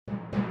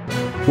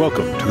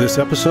Welcome to this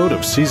episode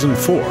of Season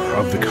 4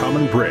 of The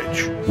Common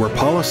Bridge, where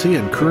policy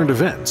and current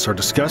events are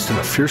discussed in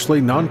a fiercely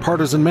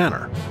nonpartisan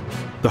manner.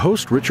 The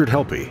host, Richard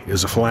Helppie,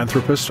 is a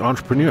philanthropist,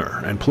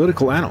 entrepreneur, and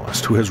political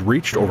analyst who has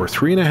reached over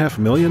 3.5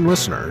 million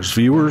listeners,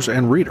 viewers,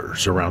 and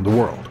readers around the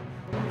world.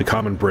 The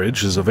Common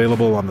Bridge is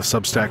available on the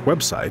Substack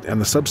website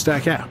and the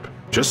Substack app.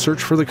 Just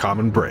search for The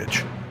Common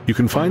Bridge. You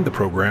can find the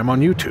program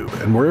on YouTube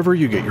and wherever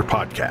you get your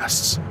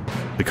podcasts.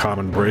 The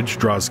Common Bridge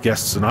draws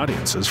guests and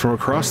audiences from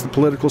across the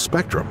political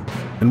spectrum,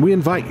 and we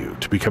invite you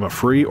to become a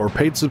free or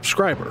paid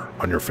subscriber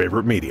on your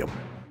favorite medium.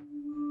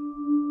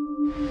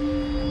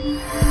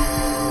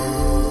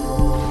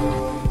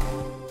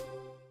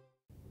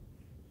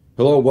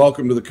 Hello,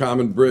 welcome to The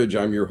Common Bridge.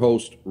 I'm your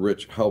host,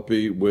 Rich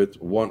Helppie,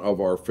 with one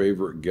of our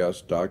favorite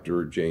guests,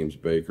 Dr. James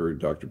Baker.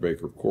 Dr.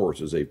 Baker, of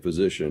course, is a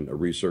physician, a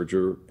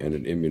researcher, and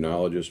an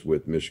immunologist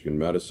with Michigan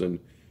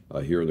Medicine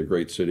here in the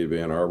great city of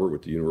Ann Arbor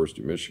with the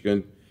University of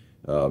Michigan.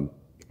 I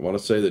want to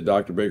say that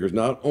Dr. Baker is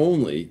not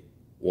only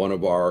one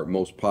of our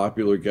most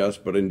popular guests,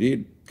 but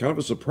indeed kind of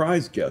a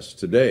surprise guest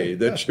today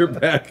that you're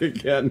back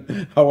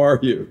again. How are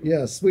you?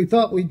 Yes, we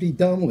thought we'd be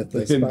done with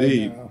this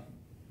Indeed. by now.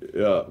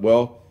 Yeah,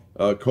 well,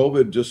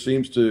 COVID just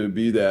seems to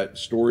be that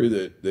story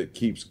that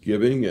keeps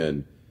giving,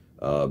 and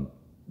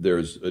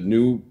there's a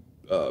new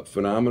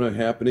phenomena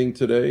happening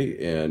today,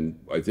 and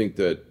I think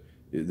that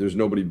there's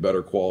nobody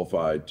better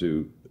qualified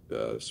to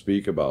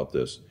speak about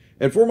this.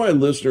 And for my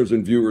listeners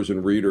and viewers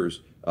and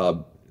readers,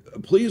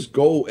 please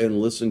go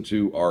and listen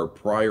to our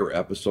prior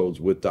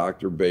episodes with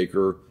Dr.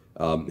 Baker.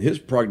 His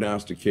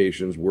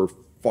prognostications were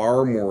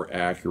far more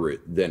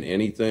accurate than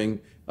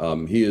anything.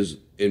 He is,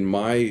 in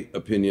my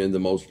opinion, the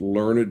most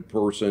learned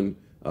person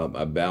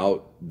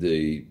about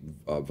the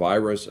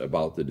virus,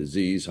 about the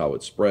disease, how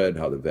it spread,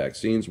 how the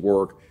vaccines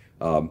work.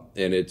 And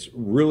it's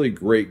really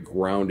great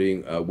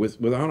grounding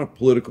without a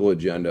political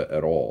agenda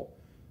at all.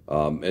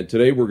 And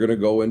today we're going to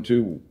go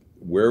into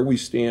where we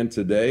stand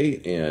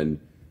today and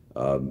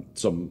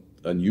some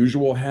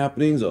unusual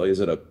happenings.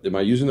 Am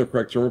I using the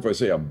correct term if I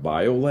say a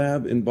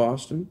biolab in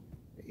Boston?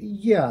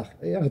 Yeah.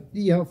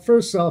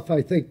 First off,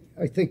 I think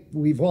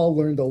we've all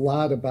learned a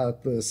lot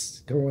about this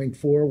going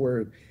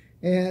forward.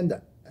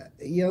 And,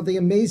 the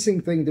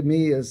amazing thing to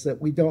me is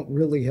that we don't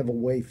really have a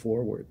way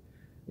forward.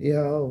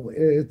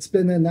 It's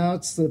been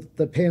announced that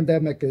the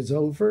pandemic is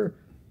over.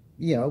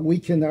 We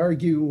can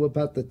argue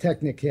about the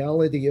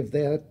technicality of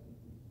that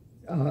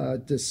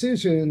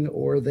decision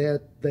or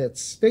that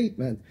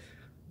statement.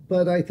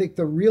 But I think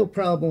the real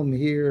problem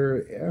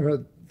here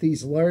are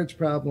these large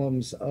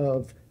problems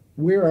of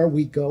where are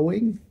we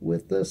going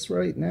with this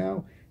right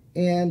now,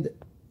 and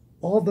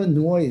all the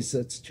noise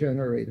that's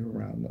generated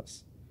around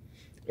this.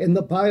 And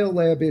the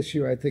biolab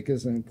issue, I think,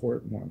 is an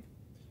important one.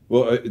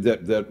 Well,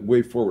 that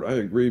way forward, I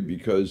agree,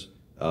 because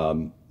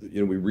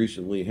we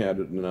recently had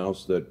it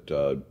announced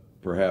that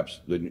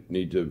perhaps they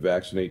need to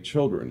vaccinate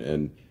children,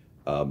 and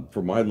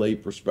from my lay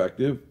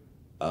perspective,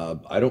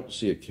 I don't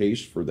see a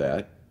case for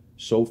that.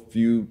 So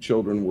few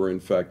children were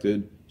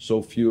infected,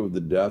 so few of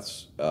the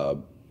deaths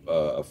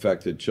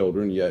affected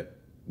children, yet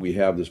we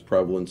have this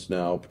prevalence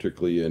now,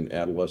 particularly in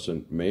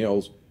adolescent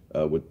males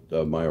with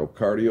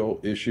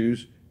myocardial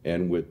issues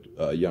and with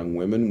young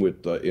women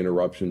with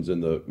interruptions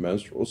in the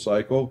menstrual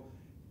cycle.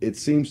 It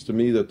seems to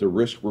me that the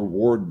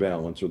risk-reward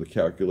balance or the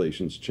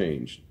calculations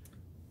changed.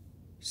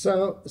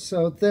 So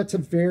that's a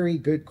very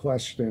good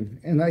question.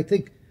 And I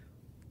think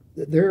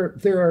there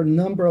are a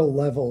number of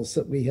levels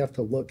that we have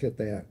to look at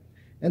that.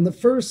 And the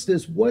first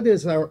is, what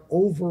is our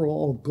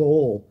overall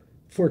goal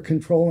for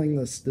controlling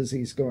this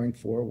disease going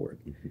forward?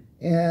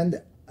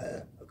 And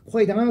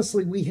quite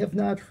honestly, we have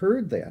not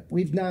heard that.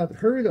 We've not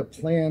heard a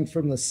plan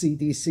from the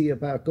CDC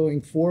about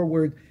going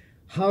forward.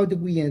 How do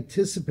we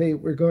anticipate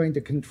we're going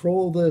to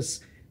control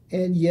this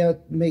and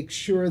yet make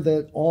sure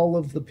that all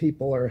of the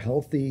people are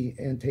healthy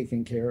and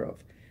taken care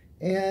of?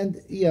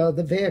 And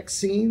the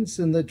vaccines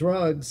and the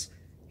drugs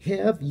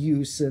have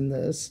use in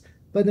this,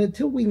 but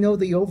until we know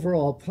the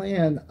overall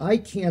plan, I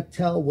can't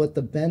tell what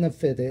the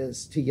benefit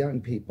is to young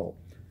people.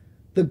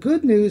 The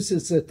good news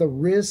is that the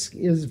risk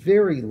is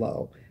very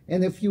low.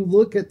 And if you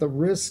look at the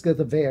risk of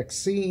the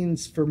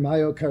vaccines for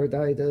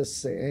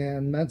myocarditis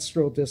and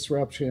menstrual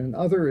disruption and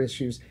other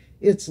issues,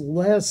 it's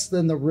less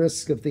than the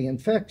risk of the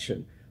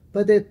infection.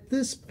 But at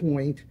this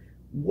point,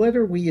 what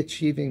are we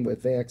achieving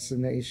with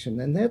vaccination?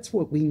 And that's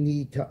what we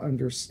need to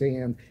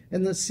understand.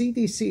 And the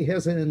CDC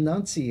hasn't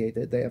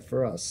enunciated that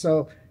for us.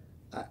 So,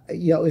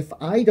 if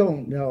I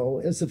don't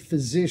know, as a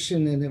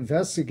physician and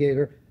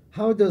investigator,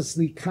 how does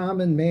the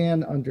common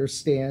man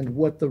understand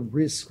what the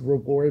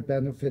risk-reward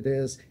benefit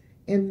is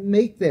and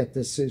make that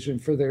decision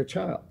for their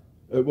child?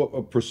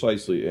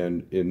 Precisely.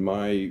 And in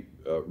my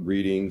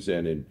readings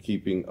and in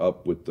keeping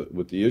up with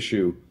the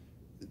issue,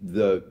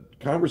 the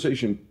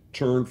conversation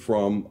turned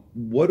from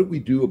what do we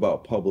do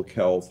about public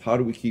health, how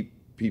do we keep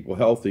people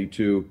healthy,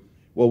 to,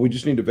 well, we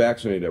just need to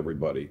vaccinate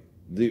everybody.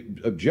 The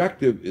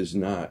objective is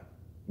not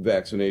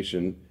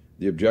vaccination.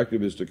 The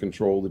objective is to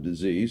control the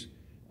disease.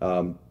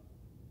 And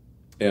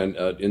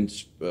in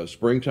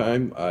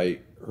springtime, I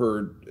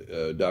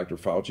heard Dr.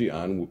 Fauci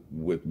on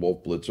with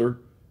Wolf Blitzer,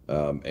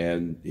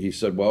 and he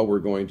said, well, we're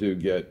going to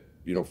get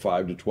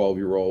 5 to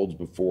 12-year-olds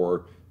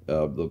before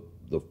the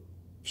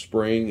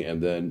spring,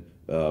 and then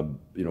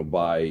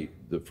by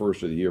the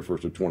first of the year,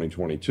 first of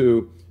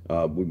 2022,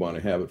 we want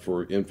to have it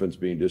for infants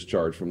being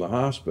discharged from the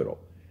hospital.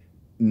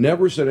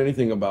 Never said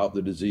anything about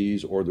the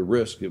disease or the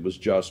risk. It was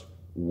just,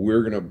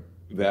 we're going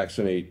to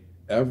vaccinate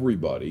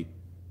everybody,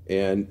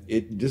 and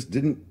it just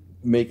didn't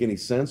make any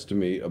sense to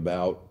me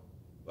about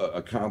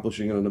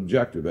accomplishing an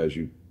objective, as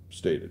you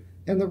stated.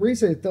 And the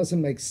reason it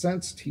doesn't make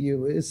sense to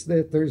you is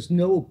that there's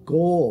no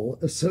goal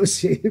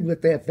associated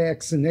with that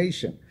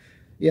vaccination.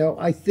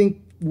 I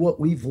think what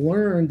we've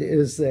learned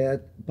is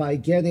that by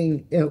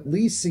getting at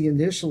least the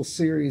initial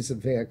series of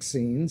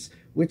vaccines,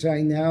 which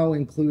I now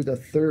include a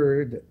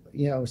third,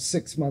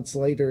 6 months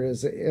later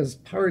as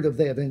part of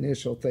that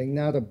initial thing,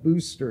 not a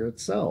booster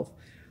itself,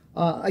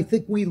 I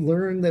think we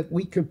learned that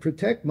we could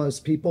protect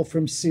most people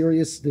from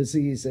serious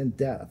disease and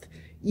death.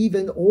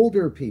 Even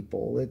older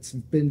people, it's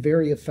been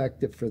very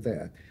effective for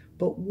that.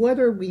 But what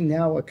are we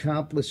now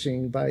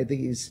accomplishing by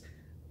these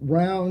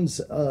rounds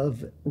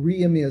of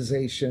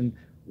reimmunization?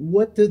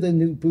 What do the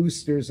new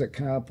boosters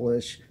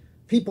accomplish?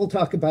 People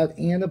talk about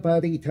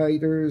antibody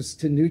titers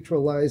to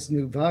neutralize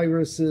new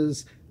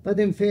viruses, but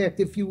in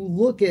fact, if you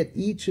look at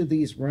each of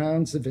these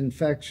rounds of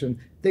infection,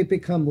 they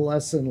become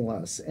less and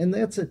less. And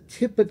that's a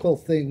typical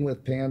thing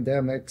with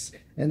pandemics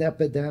and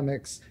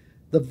epidemics.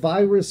 The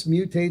virus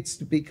mutates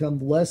to become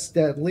less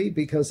deadly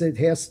because it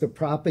has to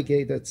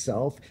propagate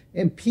itself,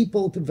 and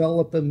people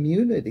develop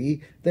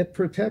immunity that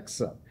protects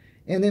them.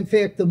 And in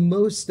fact, the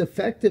most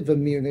effective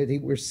immunity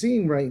we're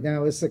seeing right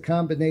now is the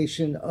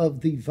combination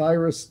of the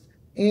virus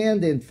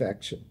and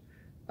infection,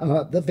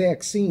 the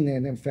vaccine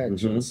and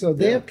infection. Mm-hmm. So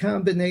that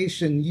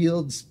combination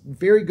yields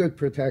very good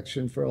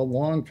protection for a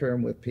long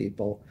term with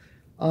people.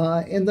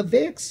 And the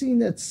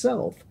vaccine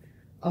itself,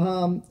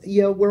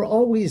 we're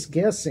always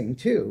guessing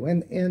too.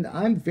 And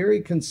I'm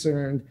very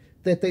concerned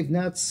that they've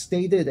not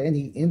stated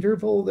any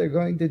interval they're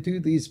going to do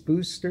these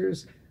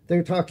boosters.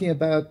 They're talking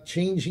about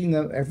changing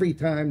them every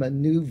time a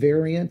new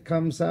variant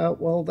comes out.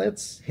 Well,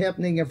 that's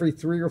happening every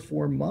 3 or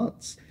 4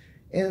 months.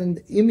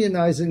 And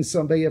immunizing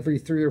somebody every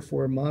 3 or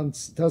 4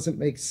 months doesn't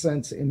make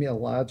sense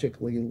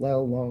immunologically, let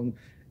alone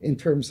in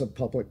terms of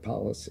public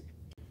policy.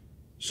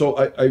 So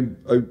I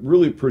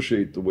really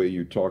appreciate the way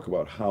you talk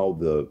about how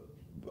the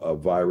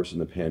virus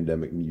and the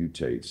pandemic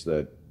mutates,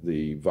 that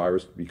the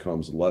virus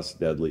becomes less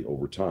deadly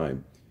over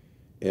time.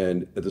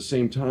 And at the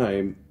same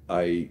time,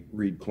 I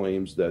read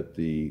claims that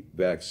the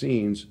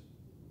vaccines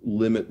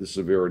limit the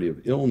severity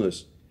of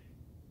illness.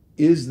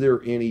 Is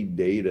there any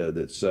data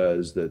that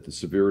says that the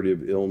severity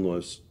of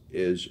illness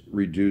is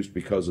reduced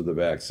because of the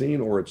vaccine,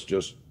 or it's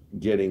just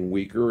getting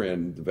weaker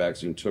and the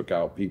vaccine took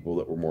out people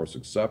that were more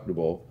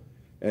susceptible?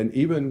 And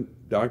even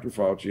Dr.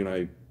 Fauci, and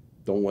I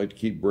don't like to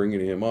keep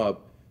bringing him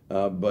up,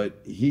 but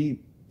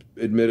he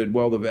admitted,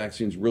 well, the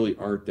vaccines really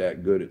aren't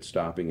that good at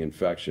stopping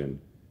infection,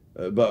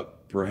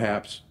 but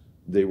perhaps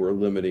they were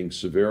limiting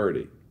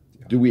severity.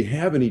 Yeah. Do we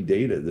have any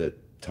data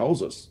that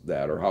tells us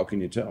that, or how can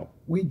you tell?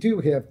 We do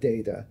have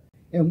data.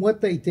 And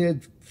what they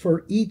did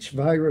for each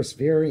virus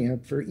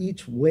variant, for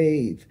each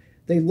wave,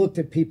 they looked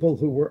at people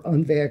who were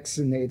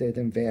unvaccinated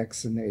and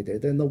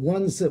vaccinated. And the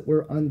ones that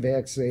were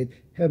unvaccinated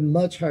had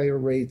much higher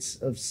rates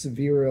of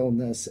severe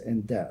illness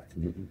and death.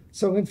 Mm-hmm.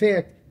 So in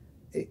fact,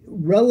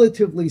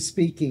 relatively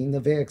speaking, the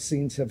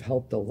vaccines have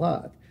helped a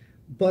lot.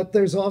 But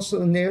there's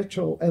also a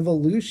natural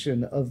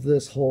evolution of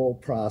this whole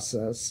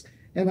process.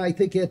 And I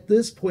think at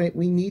this point,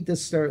 we need to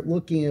start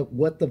looking at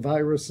what the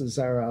viruses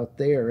are out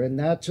there and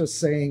not just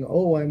saying,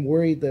 oh, I'm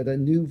worried that a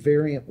new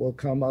variant will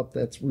come up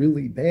that's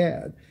really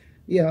bad.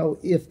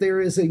 If there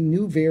is a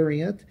new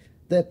variant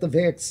that the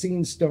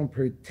vaccines don't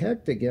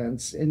protect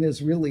against and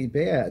is really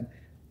bad,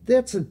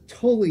 that's a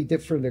totally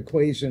different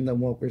equation than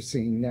what we're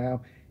seeing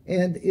now.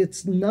 And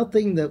it's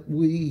nothing that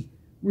we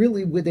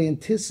really would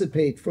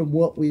anticipate from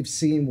what we've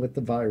seen with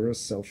the virus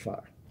so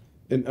far.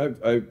 And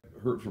I've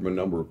heard from a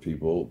number of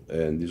people,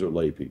 and these are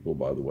lay people,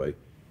 by the way,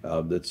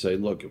 that say,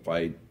 look, if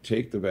I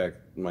take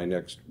my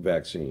next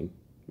vaccine,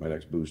 my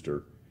next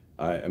booster,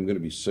 I'm going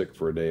to be sick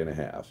for a day and a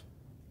half.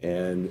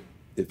 And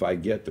if I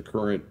get the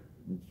current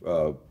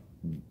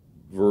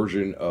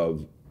version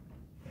of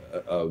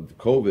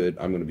COVID,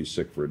 I'm going to be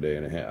sick for a day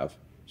and a half.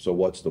 So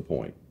what's the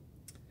point?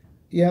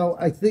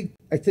 I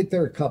think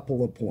there are a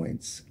couple of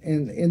points,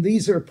 and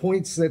these are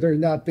points that are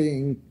not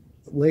being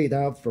laid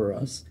out for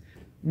us.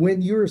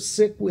 When you're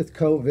sick with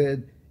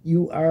COVID,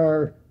 you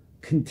are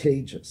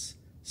contagious.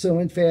 So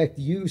in fact,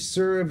 you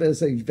serve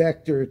as a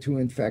vector to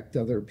infect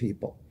other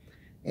people.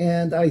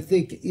 And I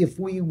think if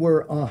we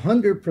were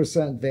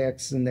 100%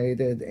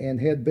 vaccinated and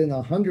had been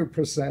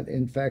 100%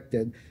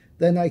 infected,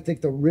 then I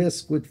think the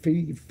risk would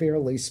be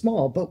fairly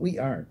small, but we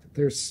aren't.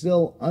 There's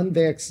still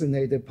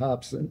unvaccinated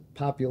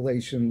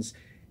populations,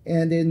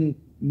 and in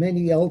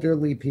many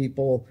elderly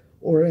people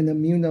or in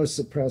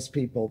immunosuppressed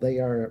people, they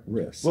are at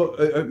risk. Well,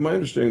 my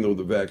understanding, though,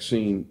 the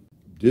vaccine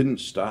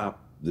didn't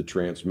stop the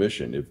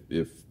transmission.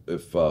 If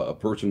if a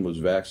person was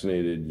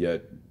vaccinated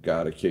yet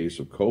got a case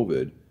of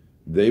COVID,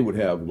 they would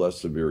have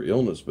less severe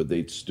illness, but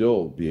they'd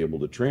still be able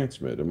to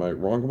transmit. Am I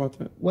wrong about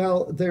that?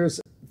 Well,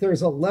 there's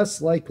a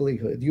less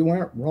likelihood. You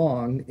aren't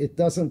wrong. It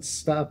doesn't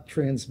stop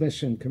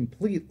transmission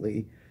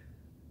completely,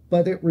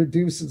 but it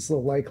reduces the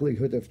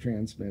likelihood of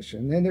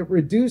transmission. And it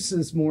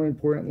reduces, more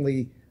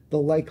importantly, the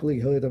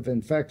likelihood of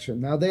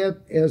infection. Now,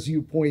 that, as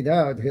you point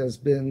out, has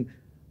been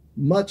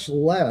much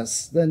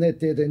less than it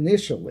did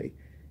initially.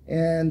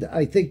 And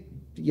I think,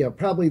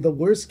 probably the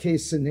worst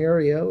case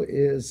scenario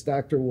is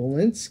Dr.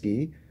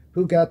 Walensky,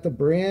 who got the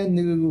brand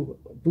new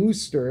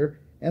booster,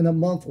 and a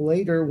month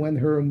later, when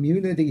her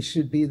immunity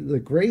should be the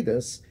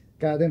greatest,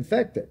 got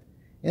infected.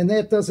 And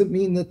that doesn't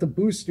mean that the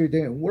booster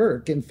didn't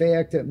work. In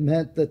fact, it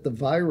meant that the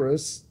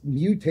virus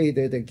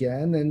mutated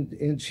again,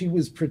 and she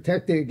was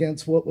protected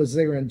against what was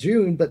there in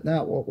June, but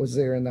not what was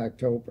there in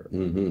October.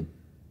 Mm-hmm.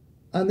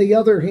 On the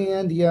other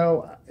hand,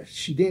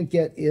 she didn't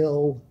get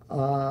ill,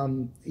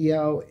 and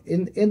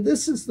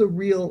this is the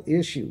real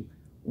issue.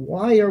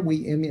 Why are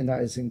we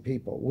immunizing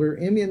people? We're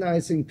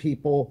immunizing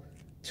people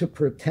to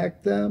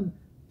protect them,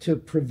 to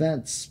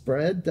prevent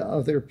spread to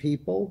other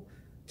people,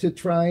 to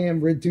try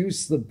and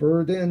reduce the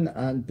burden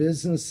on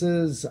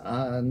businesses,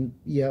 on,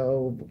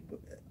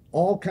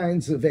 all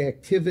kinds of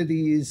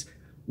activities,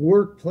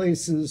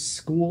 workplaces,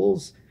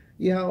 schools.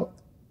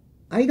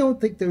 I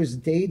don't think there's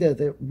data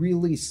that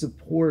really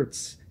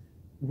supports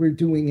we're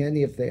doing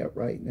any of that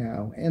right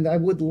now. And I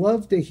would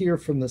love to hear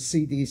from the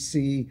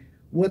CDC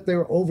what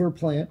their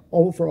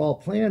overall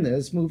plan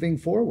is moving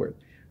forward.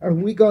 Are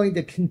we going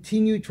to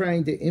continue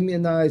trying to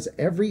immunize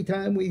every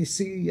time we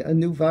see a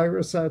new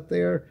virus out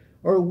there?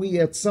 Or are we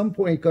at some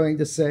point going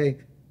to say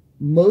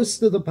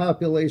most of the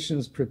population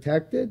is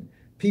protected?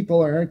 People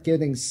aren't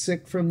getting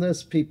sick from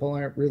this. People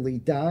aren't really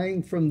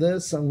dying from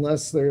this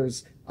unless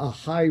there's a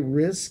high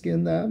risk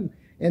in them.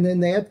 And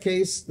in that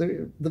case,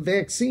 the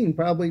vaccine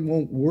probably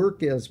won't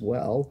work as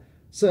well.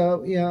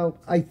 So,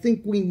 I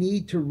think we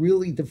need to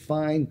really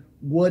define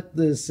what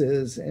this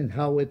is and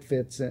how it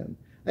fits in.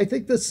 I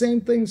think the same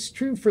thing's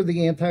true for the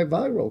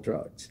antiviral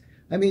drugs.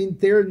 I mean,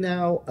 they're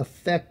now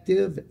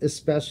effective,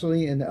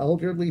 especially in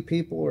elderly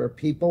people or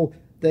people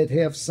that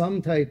have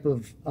some type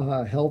of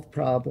health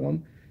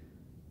problem.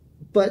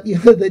 But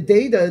the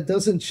data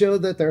doesn't show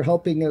that they're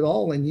helping at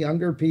all in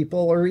younger people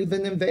or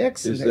even in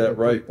vaccinated people. Is that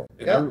right? People.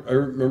 Yeah. I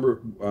remember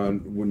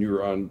when you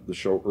were on the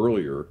show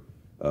earlier,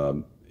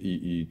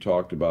 you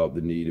talked about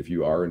the need, if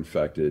you are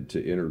infected,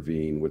 to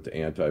intervene with the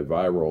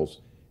antivirals.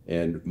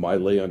 And my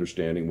lay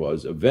understanding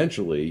was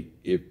eventually,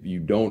 if you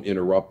don't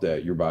interrupt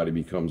that, your body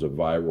becomes a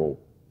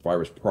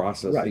virus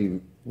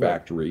processing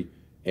factory,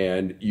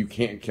 and you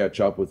can't catch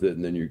up with it,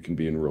 and then you can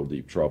be in real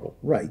deep trouble.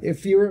 Right.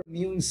 If your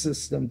immune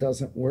system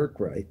doesn't work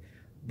right.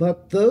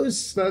 But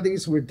those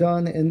studies were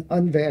done in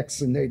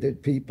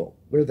unvaccinated people,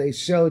 where they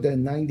showed a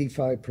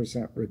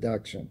 95%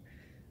 reduction.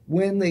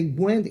 When they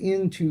went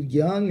into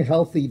young,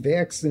 healthy,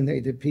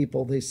 vaccinated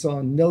people, they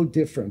saw no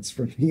difference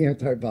from the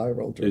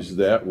antiviral drugs. Is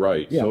that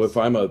right? Yes. So if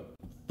I'm a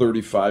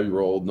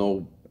 35-year-old,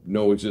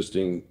 no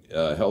existing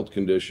health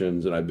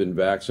conditions, and I've been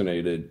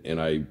vaccinated,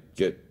 and I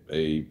get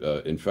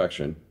a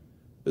infection,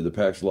 the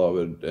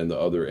Paxlovid and the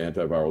other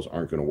antivirals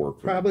aren't going to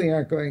work for me. Probably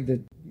aren't going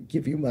to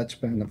give you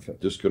much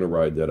benefit. Just going to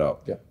ride that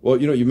out. Yeah.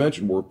 Well, you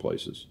mentioned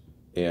workplaces.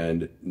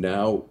 And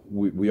now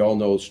we all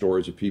know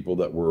stories of people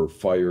that were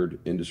fired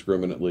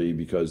indiscriminately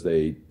because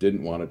they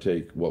didn't want to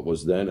take what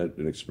was then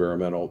an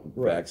experimental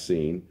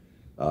vaccine.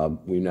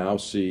 We now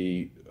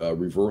see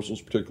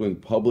reversals, particularly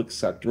in public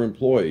sector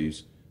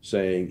employees,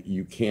 saying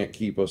you can't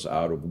keep us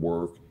out of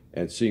work,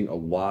 and seeing a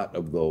lot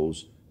of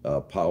those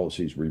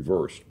policies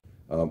reversed.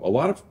 A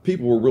lot of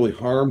people were really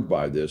harmed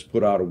by this,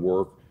 put out of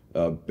work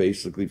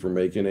basically for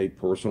making a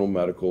personal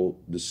medical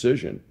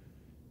decision.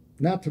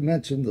 Not to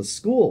mention the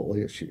school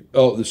issue.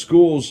 Oh, the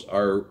schools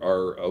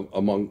are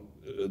among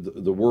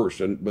the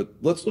worst. But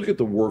let's look at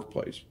the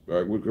workplace.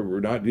 Right? We're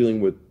not dealing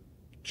with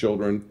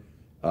children.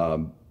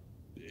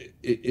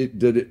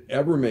 Did it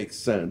ever make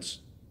sense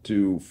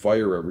to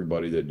fire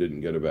everybody that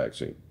didn't get a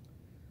vaccine?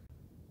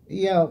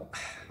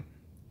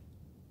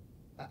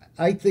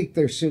 I think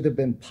there should have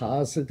been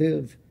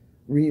positive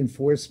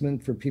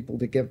reinforcement for people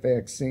to get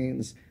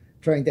vaccines,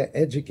 trying to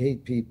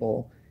educate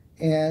people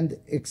and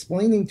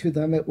explaining to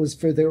them it was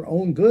for their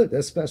own good,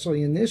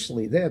 especially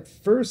initially. That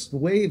first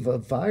wave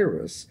of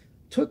virus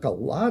took a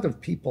lot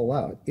of people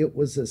out. It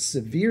was a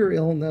severe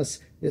illness,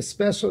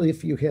 especially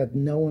if you had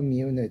no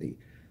immunity.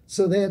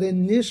 So that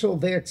initial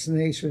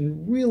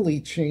vaccination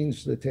really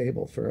changed the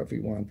table for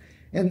everyone.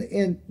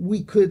 And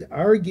we could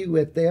argue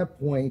at that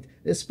point,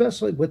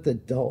 especially with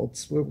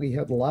adults, where we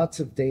had lots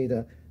of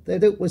data,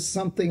 that it was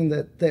something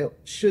that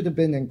should have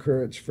been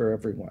encouraged for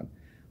everyone.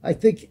 I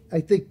think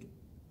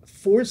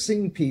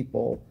forcing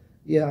people,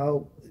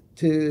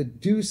 to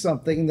do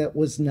something that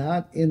was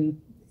not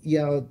in,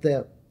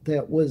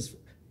 that was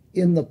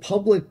in the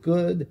public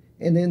good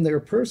and in their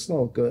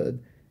personal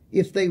good,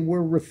 if they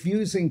were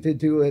refusing to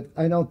do it,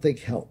 I don't think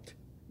helped,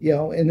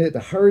 and it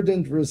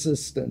hardened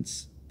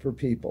resistance for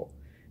people.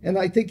 And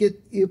I think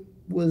it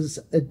was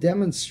a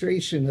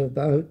demonstration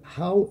about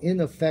how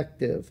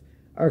ineffective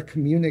our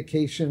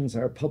communications,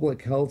 our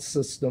public health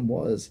system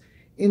was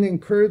in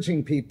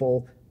encouraging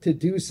people to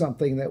do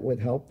something that would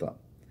help them.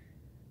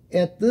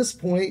 At this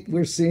point,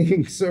 we're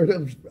seeing sort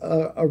of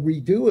a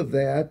redo of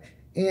that.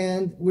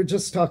 And we're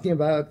just talking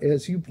about,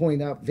 as you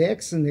point out,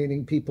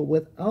 vaccinating people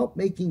without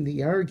making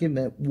the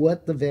argument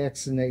what the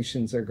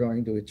vaccinations are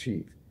going to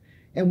achieve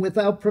and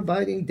without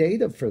providing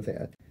data for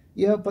that.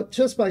 Yeah, but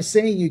just by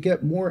saying you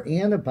get more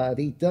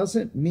antibody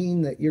doesn't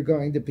mean that you're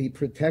going to be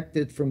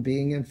protected from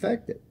being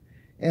infected.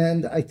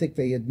 And I think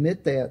they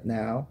admit that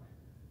now.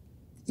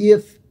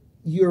 If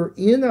you're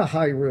in a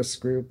high-risk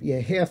group, you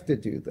have to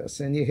do this,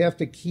 and you have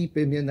to keep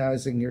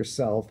immunizing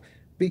yourself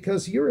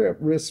because you're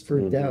at risk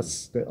for death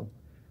still.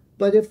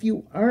 But if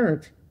you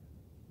aren't,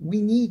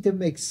 we need to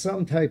make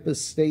some type of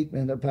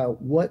statement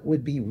about what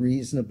would be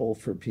reasonable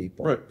for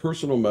people. Right,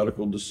 personal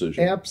medical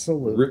decision.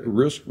 Absolutely.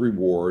 Risk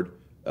reward.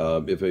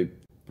 If a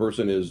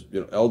person is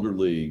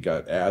elderly,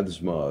 got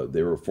asthma,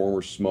 they were a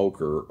former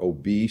smoker,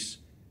 obese,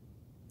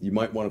 you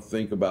might want to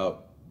think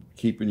about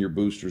keeping your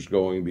boosters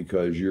going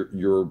because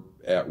you're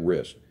at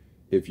risk.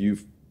 If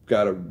you've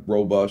got a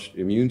robust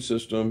immune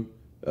system,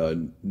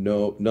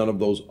 none of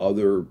those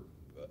other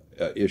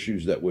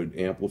issues that would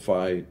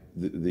amplify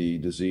the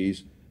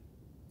disease,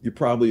 you're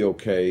probably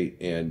okay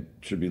and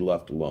should be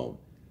left alone.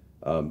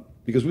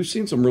 Because we've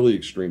seen some really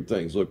extreme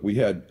things. Look, we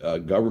had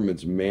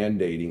governments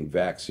mandating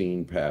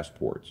vaccine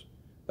passports.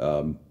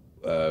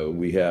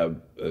 We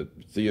have a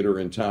theater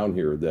in town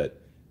here that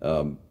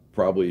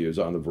probably is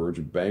on the verge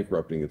of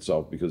bankrupting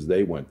itself because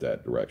they went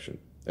that direction.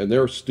 And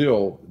they're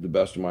still, to the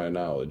best of my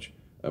knowledge,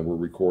 and we're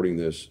recording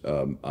this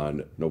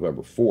on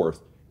November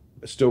 4th,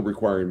 still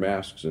requiring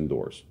masks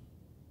indoors.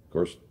 Of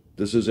course,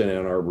 this is in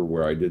Ann Arbor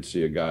where I did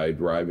see a guy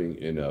driving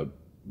in a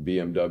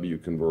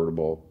BMW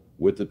convertible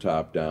with the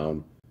top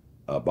down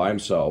by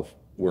himself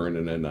wearing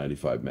an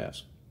N95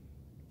 mask.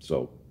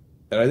 So,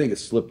 and I think it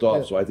slipped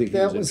off. So I think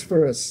that was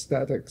for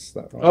aesthetics,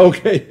 though.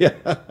 Okay,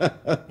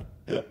 yeah.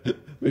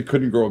 He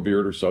couldn't grow a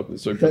beard or something,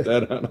 so he put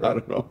that on. I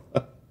don't know.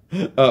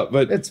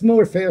 But it's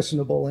more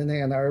fashionable in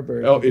Ann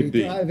Arbor to be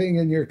indeed. driving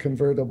in your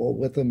convertible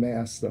with a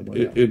mask than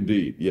without.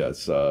 Indeed,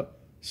 yes.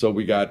 So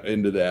we got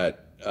into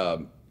that,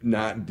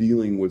 not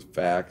dealing with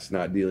facts,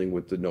 not dealing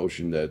with the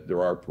notion that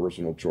there are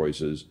personal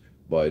choices,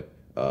 but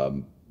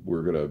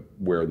we're going to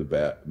wear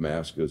the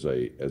mask as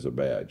a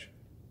badge.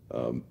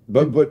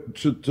 But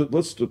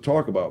let's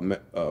talk about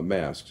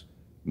masks.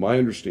 My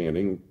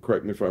understanding,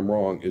 correct me if I'm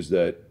wrong, is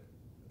that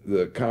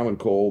the common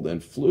cold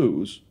and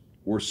flus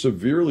were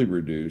severely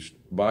reduced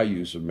by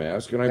use of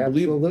masks, and I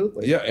Absolutely.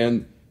 believe, yeah,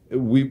 and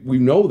we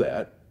know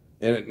that.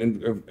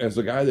 And as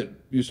a guy that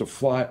used to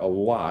fly a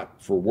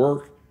lot for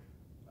work,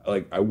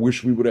 like I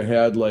wish we would have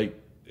had like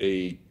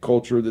a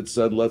culture that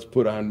said let's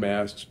put on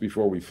masks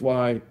before we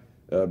fly,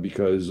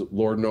 because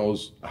Lord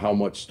knows how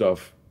much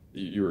stuff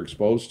you're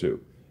exposed to.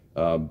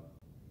 So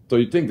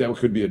you'd think that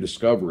could be a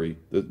discovery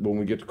that when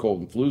we get to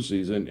cold and flu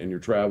season and you're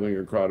traveling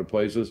in crowded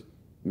places,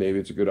 maybe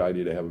it's a good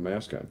idea to have a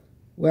mask on.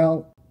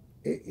 Well,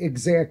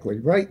 exactly.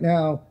 Right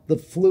now, the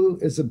flu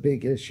is a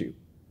big issue.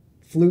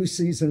 Flu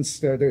season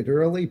started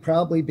early,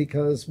 probably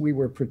because we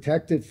were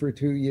protected for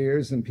 2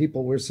 years and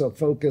people were so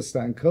focused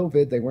on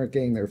COVID, they weren't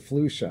getting their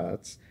flu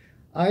shots.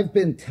 I've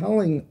been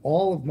telling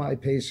all of my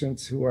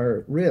patients who are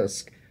at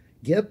risk,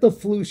 get the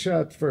flu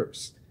shot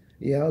first.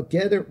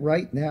 Get it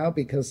right now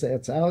because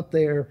that's out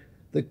there.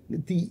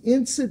 The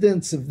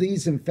incidence of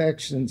these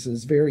infections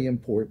is very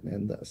important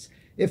in this.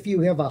 If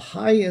you have a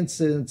high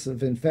incidence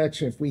of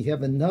infection, if we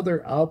have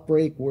another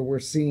outbreak where we're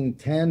seeing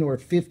 10 or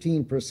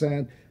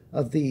 15%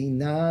 of the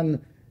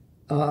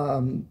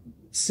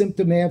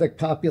non-symptomatic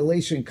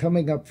population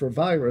coming up for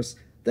virus,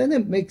 then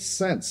it makes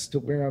sense to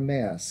wear a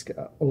mask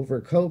over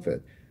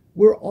COVID.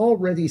 We're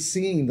already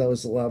seeing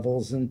those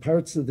levels in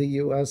parts of the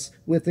U.S.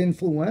 with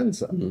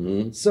influenza.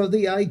 Mm-hmm. So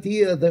the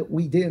idea that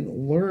we didn't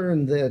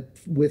learn that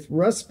with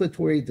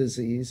respiratory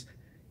disease,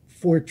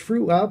 for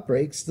true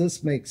outbreaks,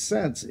 this makes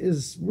sense,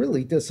 is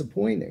really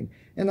disappointing.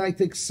 And I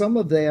think some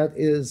of that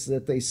is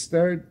that they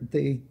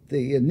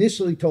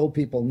initially told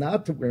people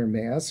not to wear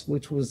masks,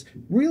 which was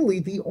really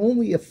the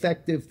only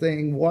effective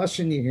thing.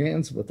 Washing your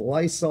hands with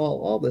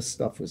Lysol, all this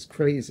stuff was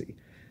crazy.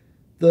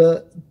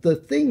 The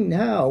thing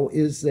now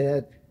is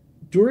that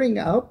during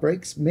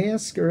outbreaks,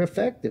 masks are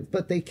effective,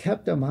 but they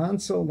kept them on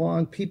so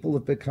long, people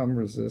have become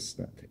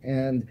resistant.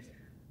 And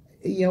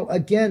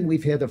again,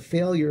 we've had a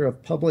failure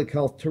of public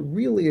health to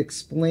really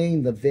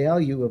explain the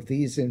value of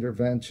these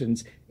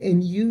interventions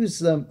and use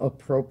them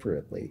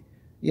appropriately.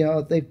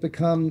 They've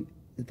become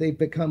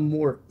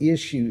more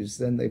issues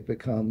than they've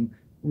become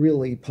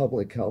really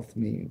public health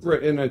means.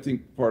 Right, and I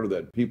think part of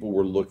that, people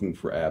were looking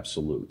for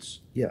absolutes.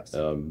 Yes.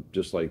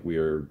 Just like we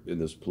are in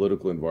this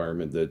political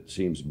environment that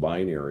seems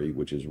binary,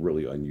 which is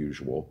really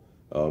unusual,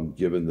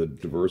 given the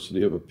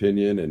diversity of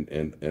opinion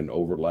and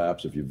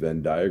overlaps if you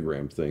Venn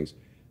diagram things.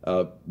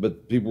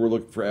 But people were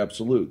looking for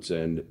absolutes.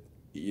 And,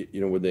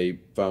 when they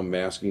found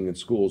masking in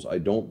schools, I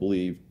don't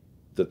believe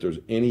that there's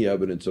any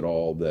evidence at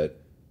all that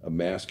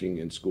masking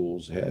in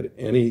schools had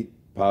any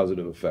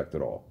positive effect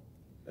at all?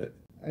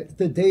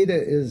 The data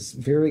is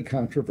very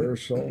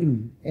controversial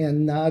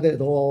and not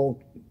at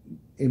all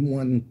in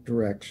one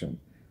direction.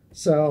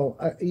 So,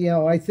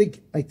 I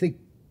think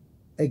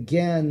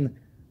again,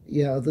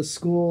 the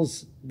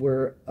schools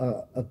were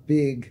a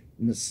big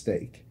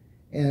mistake.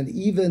 And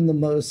even the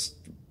most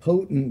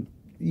potent,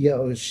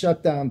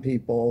 shutdown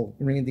people,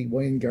 Randy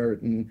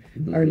Weingarten,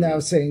 are now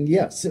saying,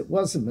 yes, it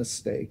was a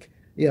mistake.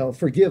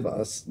 Forgive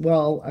us.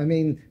 Well, I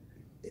mean,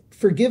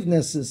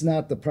 forgiveness is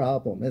not the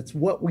problem. It's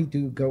what we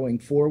do going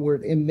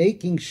forward and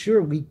making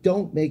sure we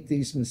don't make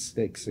these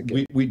mistakes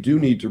again. We do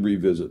need to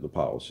revisit the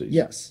policies.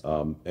 Yes.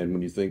 And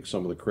when you think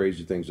some of the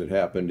crazy things that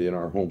happened in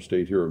our home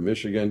state here of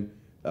Michigan,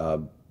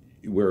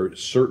 where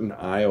certain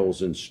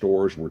aisles in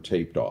stores were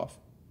taped off.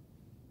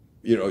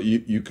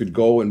 You could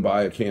go and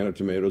buy a can of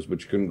tomatoes,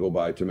 but you couldn't go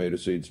buy tomato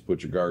seeds to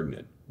put your garden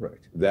in. Right.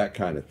 That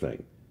kind of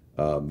thing.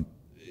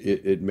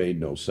 It made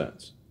no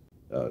sense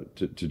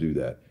to do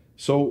that.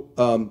 So,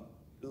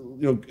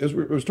 as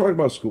we was talking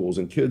about schools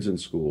and kids in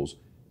schools,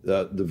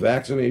 the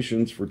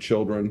vaccinations for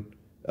children,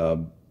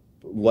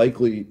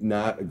 likely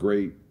not a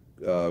great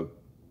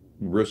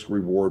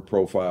risk-reward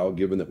profile,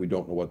 given that we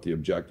don't know what the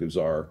objectives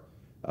are.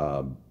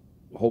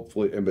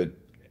 Hopefully, but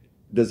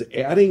does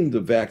adding the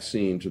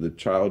vaccine to the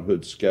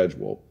childhood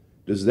schedule,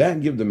 does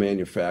that give the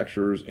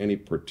manufacturers any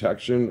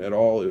protection at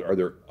all? Are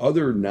there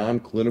other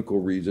non-clinical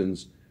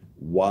reasons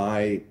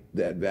why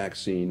that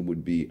vaccine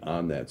would be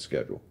on that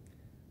schedule?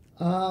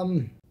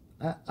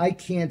 I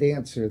can't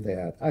answer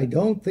that. I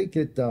don't think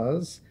it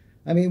does.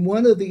 I mean,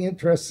 one of the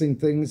interesting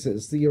things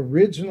is the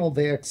original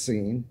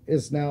vaccine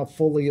is now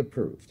fully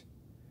approved,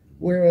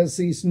 whereas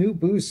these new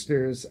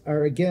boosters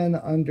are again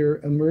under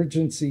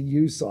emergency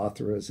use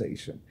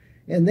authorization.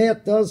 And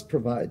that does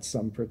provide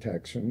some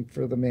protection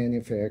for the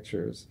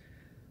manufacturers.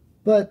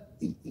 But,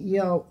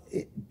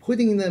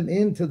 putting them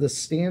into the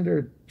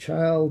standard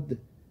child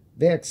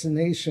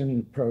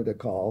vaccination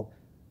protocol,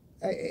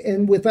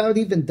 and without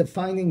even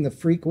defining the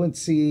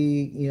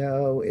frequency,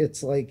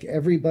 it's like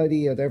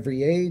everybody at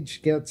every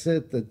age gets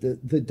it.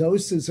 The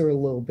doses are a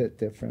little bit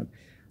different.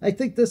 I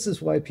think this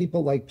is why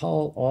people like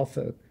Paul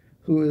Offit,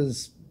 who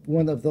is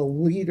one of the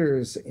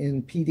leaders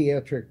in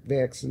pediatric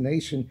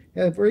vaccination,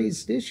 have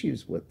raised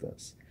issues with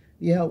this.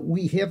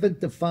 We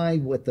haven't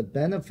defined what the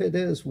benefit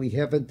is. We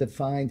haven't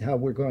defined how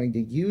we're going to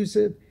use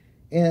it.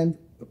 And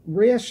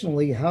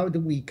rationally, how do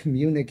we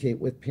communicate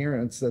with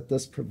parents that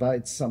this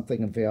provides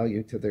something of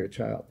value to their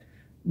child?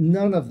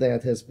 None of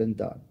that has been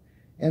done.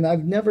 And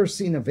I've never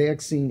seen a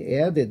vaccine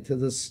added to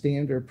the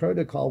standard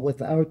protocol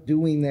without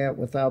doing that,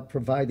 without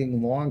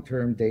providing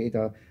long-term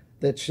data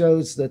that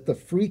shows that the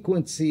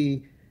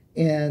frequency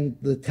and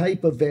the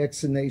type of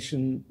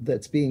vaccination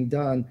that's being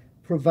done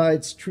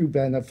provides true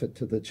benefit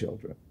to the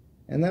children.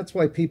 And that's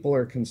why people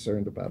are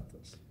concerned about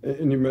this.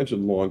 And you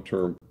mentioned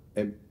long-term.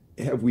 And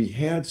have we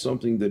had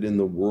something that in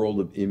the world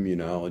of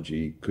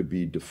immunology could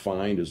be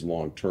defined as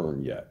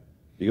long-term yet?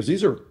 Because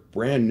these are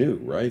brand new,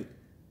 right?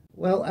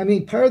 Well, I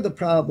mean, part of the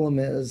problem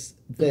is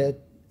that,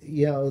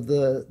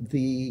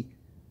 the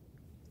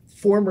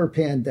former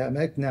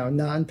pandemic, now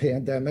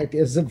non-pandemic,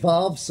 has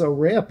evolved so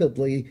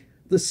rapidly,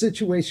 the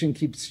situation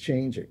keeps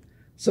changing.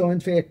 So in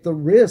fact, the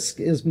risk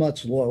is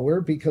much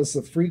lower because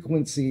the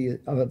frequency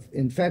of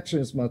infection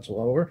is much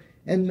lower.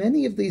 And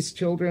many of these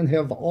children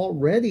have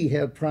already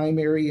had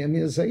primary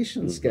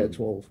immunization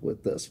scheduled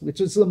with this, which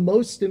is the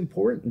most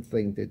important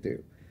thing to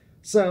do.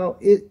 So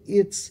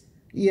it's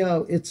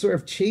sort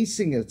of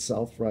chasing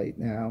itself right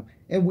now.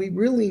 And we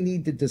really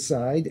need to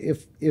decide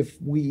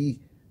if we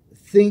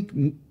think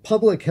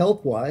public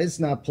health wise,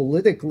 not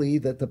politically,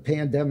 that the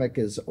pandemic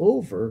is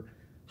over.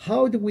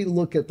 How do we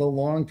look at the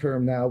long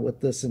term now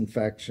with this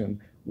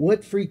infection?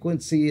 What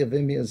frequency of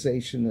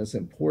immunization is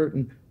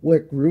important?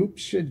 What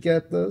groups should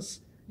get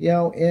this?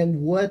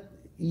 And what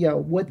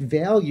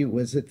value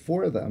is it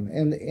for them?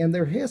 And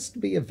there has to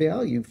be a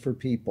value for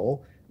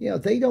people.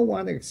 They don't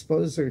want to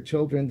expose their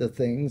children to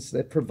things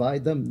that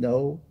provide them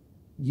no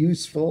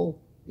useful,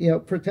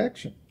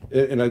 protection.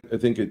 And I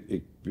think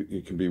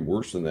it can be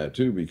worse than that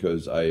too,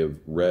 because I have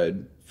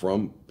read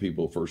from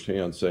people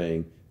firsthand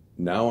saying,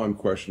 now I'm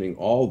questioning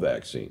all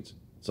vaccines.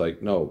 It's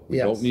like, no, we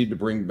don't need to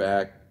bring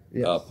back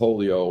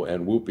polio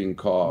and whooping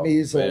cough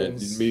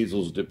and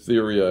measles,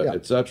 diphtheria,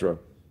 etc.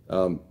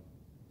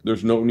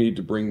 There's no need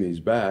to bring these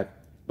back.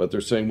 But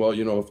they're saying, well,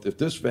 if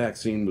this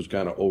vaccine was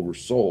kind of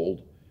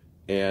oversold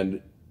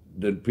and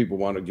then people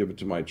want to give it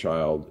to my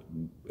child,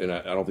 and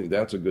I don't think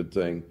that's a good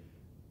thing,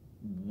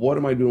 what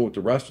am I doing with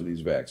the rest of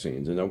these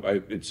vaccines? And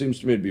it seems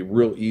to me to be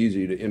real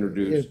easy to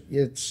introduce.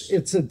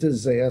 It's a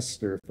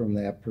disaster from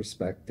that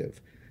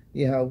perspective.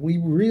 We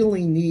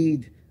really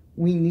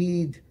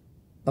need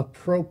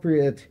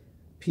appropriate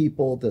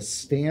people to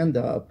stand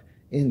up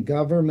in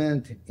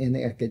government,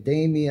 in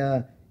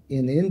academia,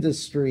 in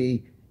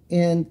industry,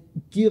 and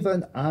give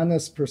an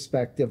honest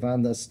perspective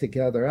on this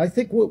together. I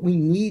think what we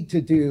need to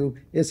do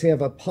is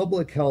have a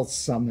public health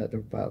summit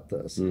about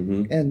this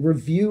and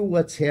review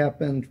what's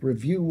happened,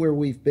 review where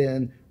we've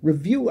been,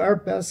 review our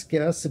best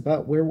guess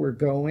about where we're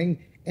going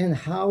and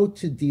how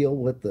to deal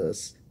with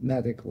this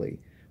medically.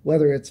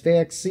 Whether it's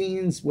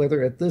vaccines,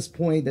 whether at this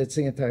point it's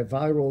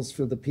antivirals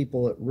for the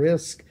people at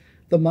risk.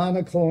 The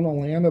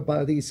monoclonal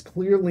antibodies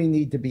clearly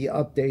need to be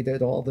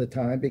updated all the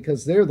time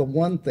because they're the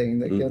one thing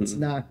that gets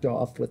knocked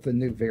off with the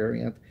new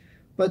variant.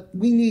 But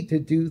we need to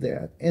do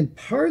that. And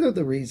part of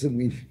the reason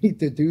we need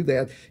to do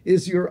that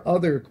is your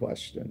other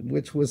question,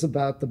 which was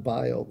about the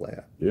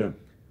biolab. Yeah.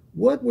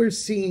 What we're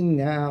seeing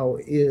now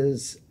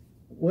is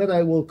what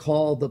I will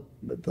call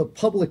the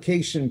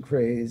publication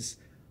craze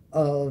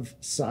of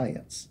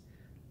science.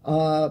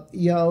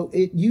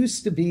 It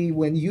used to be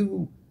when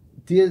you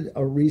did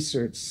a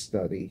research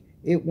study,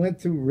 it went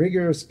through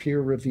rigorous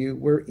peer review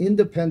where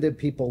independent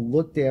people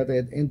looked at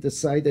it and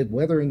decided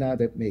whether or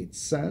not it made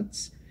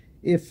sense.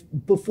 If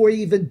before you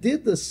even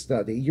did the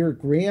study, your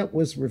grant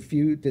was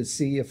reviewed to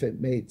see if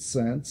it made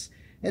sense.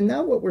 And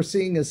now what we're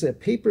seeing is that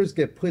papers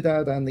get put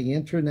out on the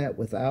internet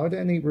without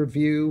any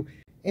review,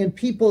 and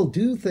people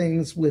do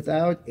things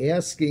without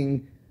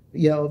asking,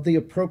 the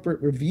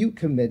appropriate review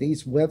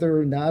committees whether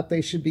or not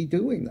they should be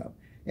doing them.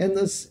 And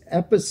this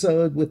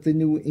episode with the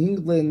New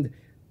England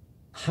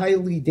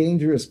highly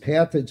dangerous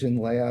pathogen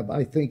lab,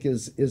 I think,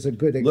 is a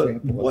good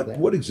example of that.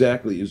 What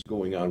exactly is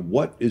going on?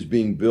 What is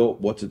being built?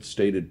 What's its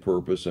stated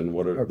purpose, and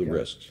what are the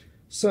risks?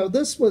 So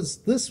this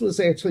was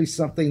actually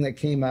something that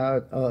came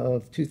out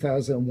of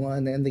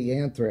 2001 and the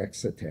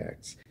anthrax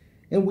attacks.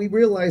 And we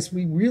realized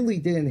we really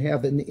didn't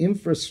have an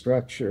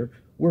infrastructure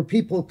where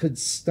people could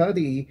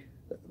study,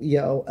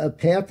 a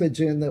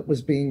pathogen that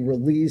was being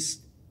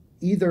released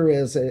either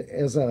as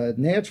a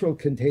natural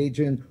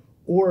contagion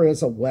or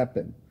as a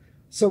weapon.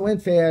 So in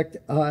fact,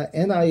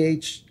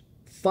 NIH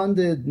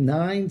funded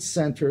 9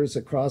 centers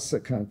across the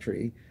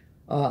country.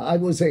 I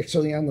was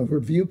actually on the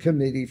review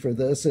committee for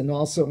this and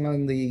also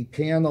on the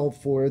panel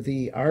for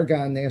the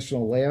Argonne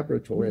National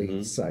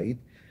Laboratory site.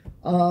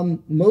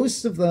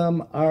 Most of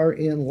them are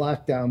in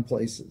lockdown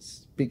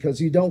places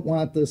because you don't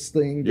want this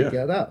thing to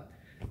get up.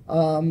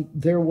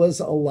 There was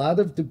a lot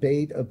of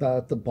debate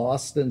about the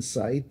Boston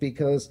site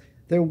because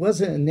there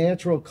wasn't a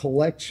natural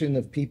collection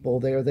of people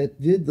there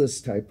that did this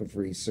type of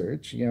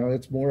research.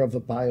 It's more of a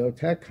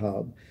biotech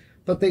hub.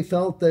 But they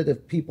felt that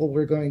if people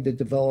were going to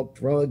develop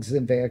drugs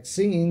and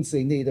vaccines,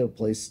 they needed a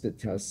place to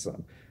test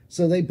them.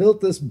 So they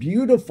built this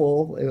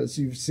beautiful, as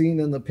you've seen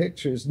in the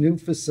pictures, new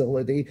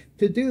facility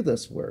to do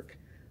this work.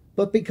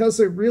 But because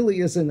there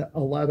really isn't a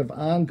lot of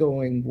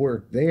ongoing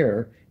work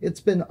there, it's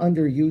been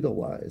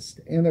underutilized.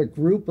 And a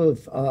group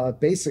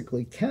of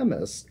basically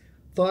chemists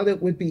thought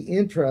it would be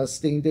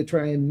interesting to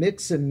try and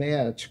mix and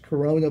match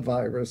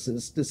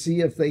coronaviruses to see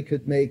if they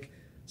could make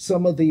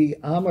some of the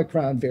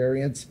Omicron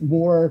variants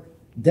more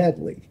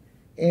deadly.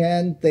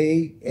 And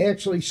they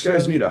actually showed... You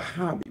guys need a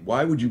hobby.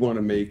 Why would you want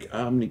to make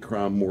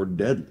Omicron more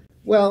deadly?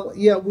 Well,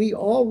 we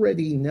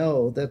already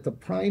know that the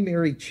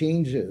primary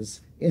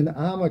changes in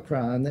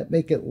Omicron that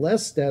make it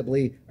less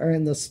deadly are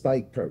in the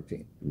spike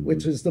protein,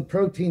 which is the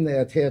protein that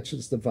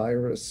attaches the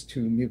virus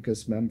to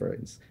mucous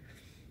membranes.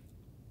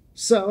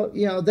 So,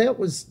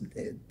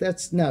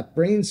 that's not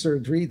brain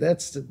surgery.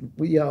 That's,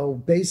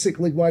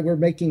 basically why we're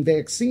making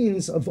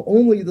vaccines of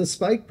only the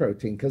spike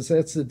protein, because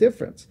that's the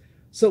difference.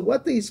 So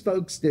what these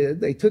folks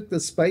did, they took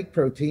the spike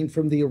protein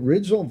from the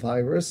original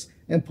virus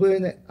and put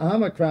in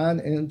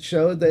Omicron and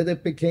showed that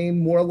it became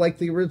more like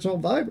the original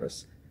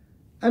virus.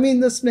 I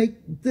mean,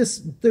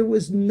 there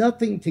was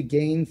nothing to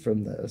gain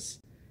from this.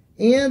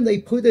 And they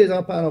put it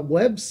up on a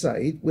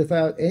website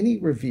without any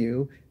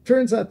review.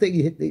 Turns out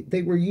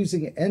they were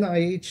using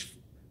NIH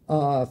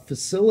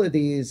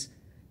facilities,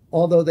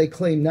 although they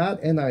claim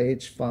not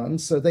NIH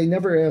funds. So they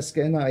never asked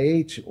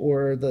NIH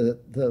or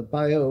the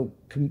bio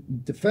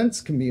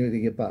defense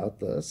community about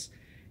this.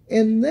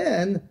 And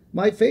then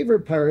my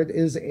favorite part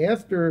is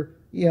after,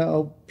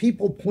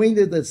 people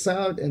pointed this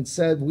out and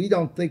said, we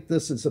don't think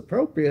this is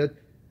appropriate,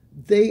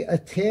 they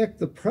attacked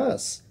the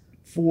press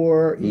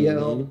for,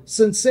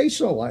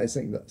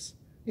 sensationalizing this.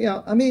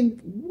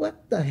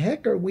 What the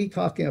heck are we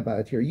talking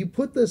about here? You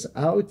put this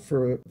out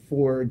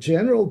for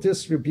general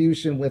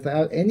distribution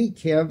without any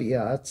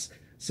caveats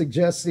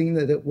suggesting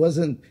that it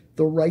wasn't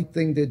the right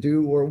thing to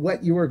do or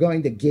what you were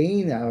going to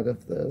gain out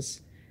of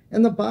this.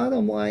 And the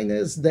bottom line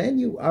is then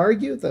you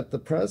argue that the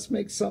press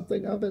makes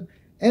something of it.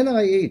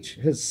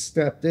 NIH has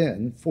stepped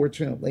in,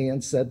 fortunately,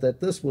 and said that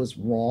this was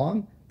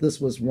wrong.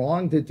 This was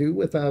wrong to do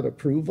without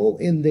approval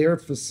in their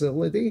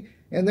facility,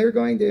 and they're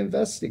going to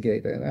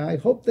investigate it. And I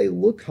hope they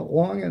look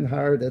long and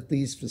hard at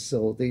these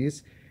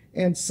facilities,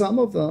 and some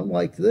of them,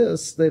 like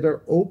this, that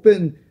are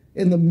open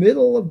in the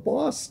middle of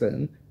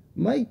Boston,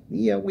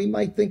 we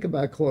might think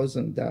about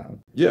closing them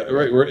down. Yeah,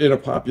 right. We're in a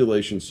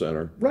population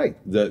center. Right.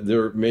 That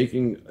they're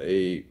making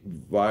a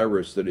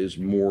virus that is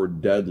more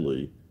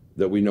deadly,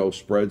 that we know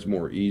spreads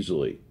more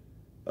easily.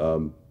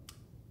 And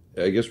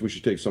I guess we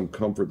should take some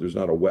comfort. There's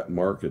not a wet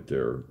market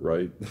there,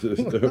 right?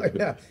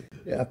 Yeah,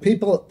 yeah.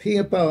 People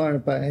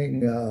aren't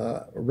buying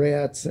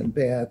rats and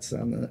bats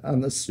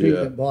on the street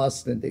Yeah. in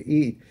Boston to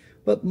eat.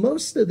 But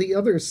most of the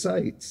other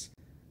sites,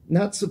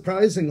 not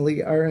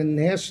surprisingly, are in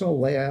national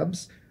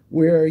labs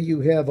where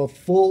you have a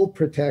full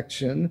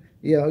protection.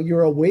 You know,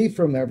 you're away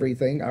from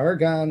everything.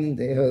 Argonne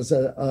has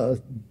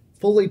a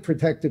fully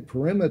protected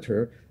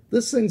perimeter.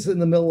 This thing's in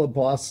the middle of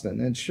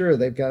Boston, and sure,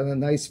 they've got a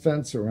nice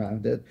fence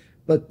around it,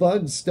 but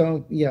bugs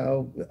don't,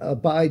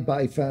 abide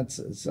by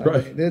fences. I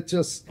Right. mean, it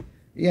just,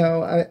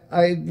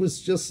 I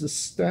was just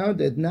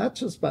astounded, not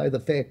just by the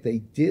fact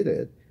they did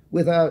it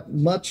without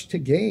much to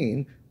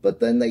gain, but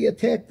then they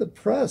attacked the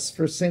press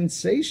for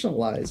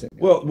sensationalizing it.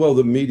 Well,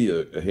 the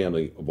media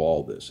handling of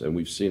all this, and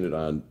we've seen it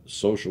on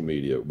social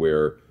media,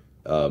 where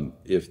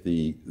if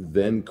the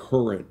then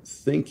current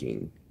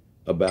thinking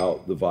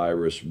about the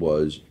virus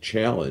was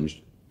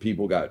challenged,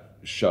 people got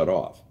shut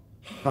off.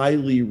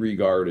 Highly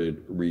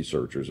regarded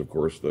researchers, of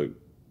course, the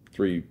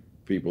three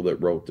people that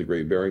wrote the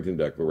Great Barrington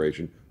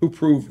Declaration, who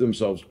proved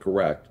themselves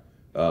correct,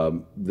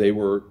 they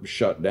were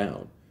shut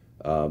down.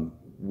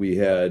 We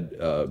had,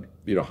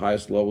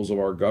 highest levels of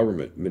our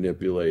government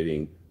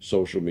manipulating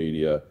social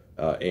media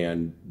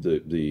and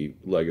the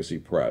legacy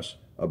press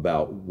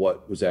about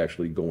what was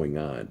actually going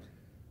on.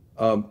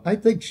 I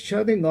think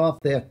shutting off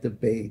that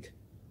debate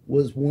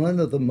was one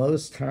of the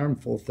most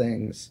harmful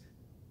things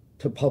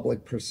to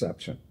public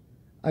perception.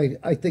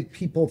 I think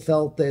people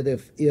felt that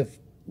if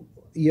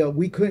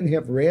we couldn't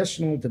have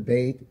rational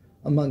debate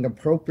among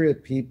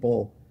appropriate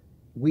people,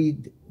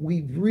 we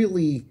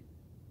really,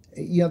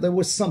 there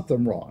was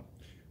something wrong.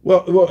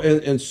 Well,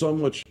 and so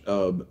much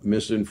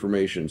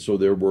misinformation. So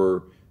there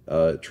were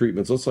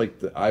treatments. Let's like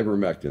the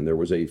ivermectin. There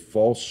was a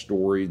false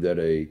story that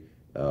a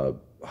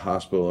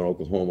hospital in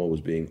Oklahoma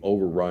was being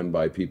overrun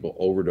by people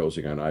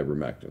overdosing on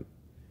ivermectin.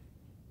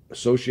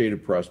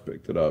 Associated Press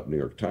picked it up. New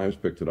York Times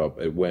picked it up.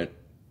 It went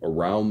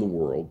around the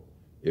world.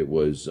 It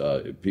was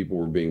people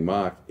were being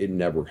mocked. It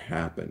never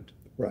happened.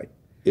 Right.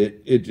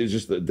 It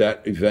just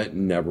that event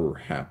never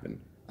happened.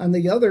 On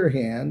the other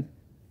hand,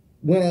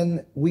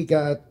 when we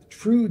got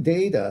true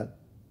data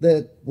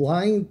that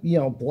blind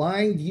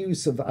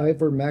use of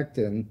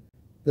ivermectin,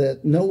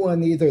 that no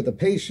one, either the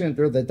patient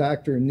or the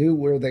doctor, knew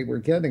where they were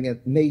getting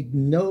it, made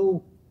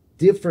no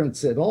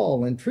difference at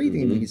all in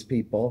treating these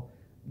people,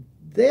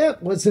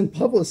 that wasn't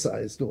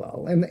publicized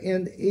well.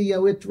 And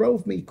it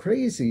drove me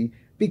crazy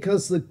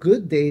because the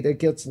good data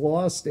gets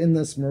lost in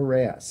this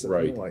morass of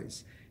Right.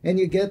 noise. And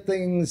you get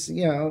things,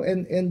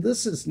 and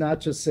this is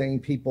not just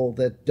saying people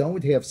that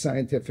don't have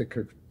scientific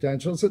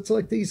credentials. It's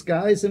like these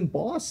guys in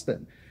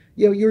Boston.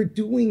 You're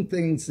doing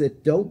things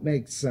that don't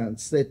make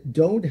sense, that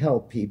don't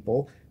help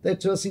people, that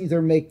just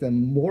either make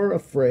them more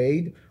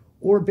afraid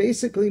or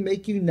basically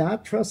make you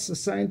not trust the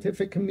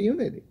scientific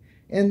community.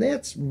 And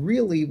that's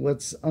really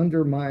what's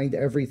undermined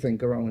everything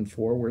going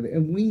forward.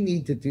 And we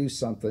need to do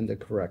something to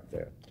correct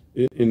that.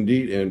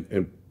 Indeed,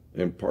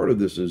 and part of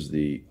this is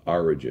the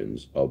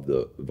origins of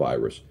the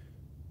virus.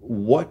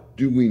 What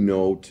do we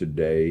know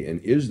today, and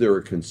is there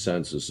a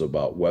consensus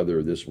about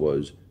whether this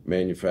was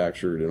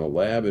manufactured in a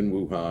lab in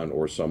Wuhan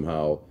or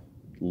somehow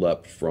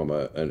leapt from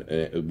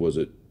was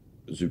it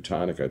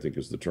zootonic, I think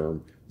is the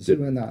term?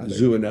 Zoonotic.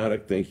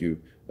 Zoonotic, thank you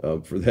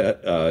for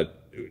that,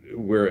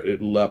 where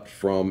it leapt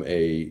from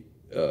an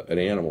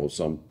animal of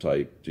some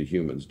type to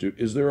humans.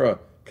 Is there a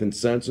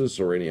consensus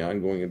or any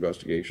ongoing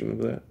investigation of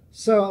that?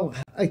 So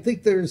I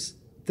think there's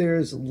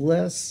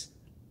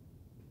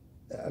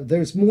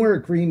more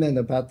agreement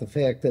about the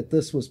fact that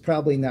this was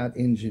probably not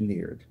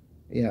engineered.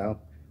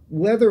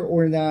 Whether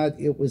or not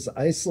it was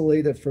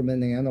isolated from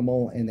an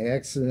animal and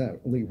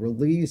accidentally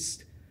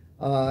released,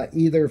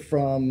 either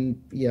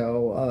from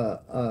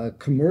a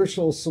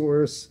commercial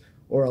source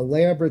or a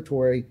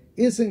laboratory,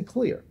 isn't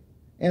clear.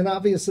 And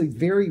obviously,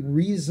 very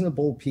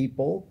reasonable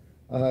people,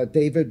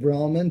 David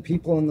Relman,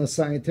 people in the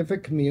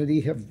scientific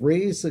community, have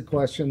raised the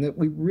question that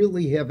we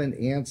really haven't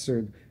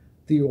answered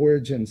the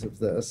origins of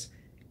this.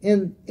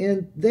 And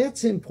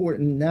that's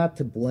important, not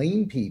to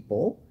blame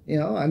people.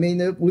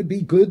 It would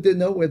be good to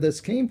know where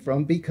this came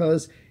from,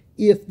 because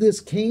if this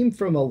came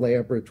from a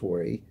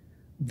laboratory,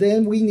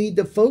 then we need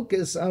to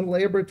focus on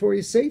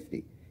laboratory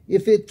safety.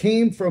 If it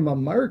came from a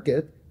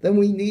market, then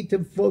we need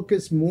to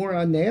focus more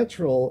on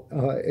natural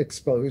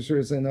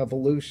exposures and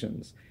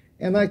evolutions.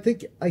 And I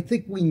think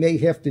we may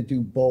have to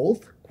do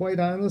both, quite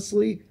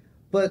honestly.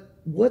 But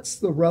what's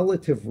the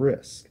relative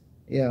risk?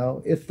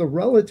 If the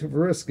relative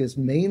risk is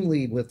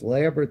mainly with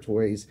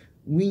laboratories,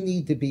 we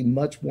need to be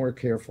much more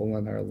careful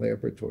in our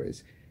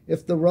laboratories.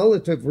 If the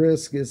relative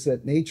risk is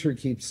that nature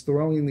keeps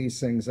throwing these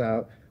things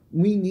out,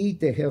 we need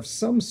to have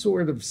some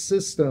sort of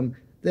system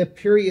that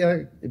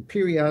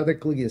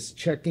periodically is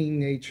checking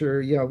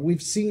nature.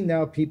 We've seen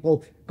now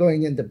people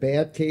going into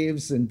bat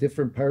caves in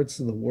different parts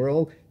of the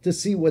world to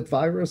see what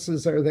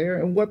viruses are there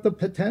and what the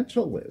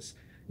potential is.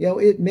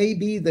 It may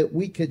be that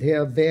we could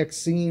have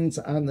vaccines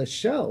on the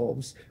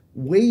shelves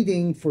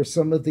waiting for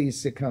some of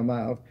these to come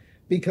out,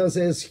 because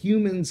as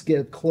humans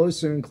get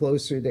closer and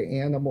closer to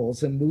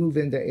animals and move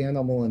into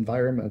animal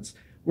environments,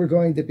 we're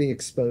going to be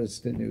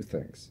exposed to new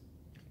things.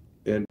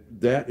 And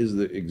that is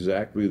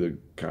exactly the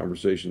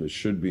conversation that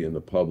should be in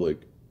the public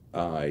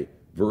eye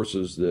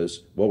versus this,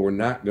 well, we're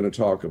not going to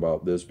talk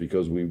about this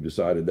because we've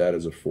decided that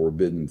is a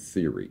forbidden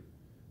theory.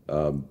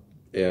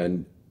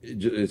 And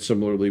it's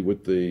similarly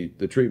with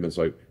the treatments.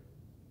 Like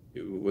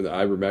when the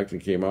ivermectin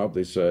came out,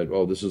 they said,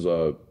 oh, this is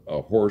a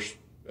horse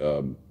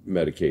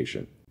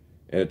medication.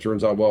 And it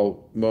turns out,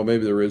 well,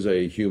 maybe there is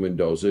a human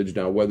dosage.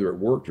 Now, whether it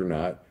worked or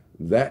not,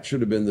 that should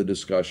have been the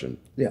discussion.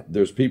 Yeah.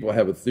 There's people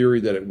have a theory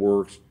that it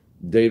works.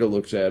 Data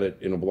looks at it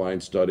in a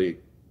blind study,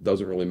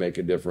 doesn't really make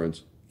a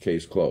difference,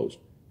 case closed.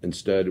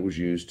 Instead, it was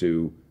used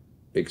to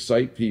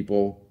excite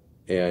people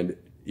and,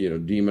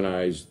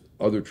 demonize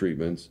other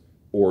treatments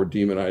or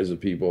demonize the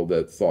people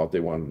that thought they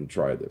wanted to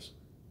try this.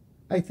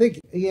 I think,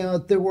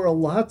 there were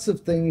lots of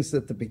things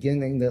at the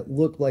beginning that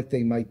looked like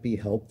they might be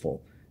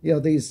helpful.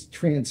 These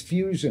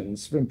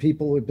transfusions from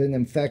people who had been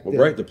infected.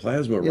 Well, right, the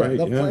plasma, right.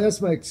 The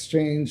plasma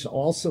exchange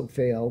also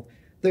failed.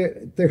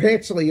 There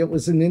actually, it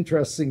was an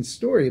interesting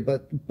story,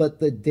 but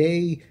the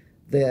day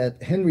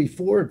that Henry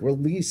Ford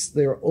released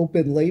their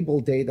open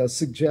label data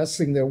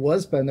suggesting there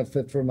was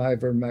benefit from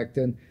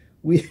ivermectin,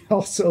 we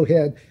also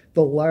had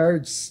the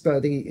large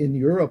study in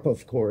Europe,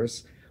 of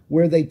course,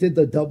 where they did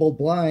the double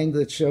blind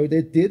that showed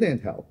it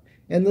didn't help.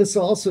 And this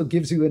also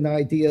gives you an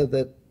idea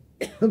that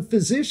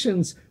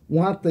physicians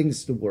want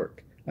things to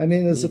work. I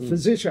mean, as a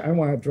physician, I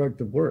want a drug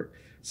to work.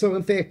 So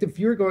in fact, if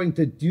you're going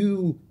to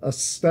do a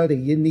study,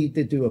 you need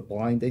to do it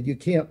blinded. You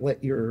can't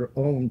let your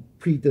own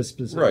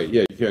predisposition. Right,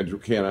 yeah, you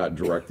cannot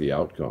direct the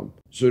outcome.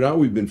 So now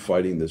we've been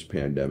fighting this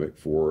pandemic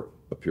for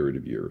a period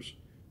of years.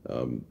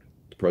 The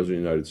President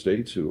of the United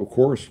States, who of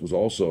course was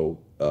also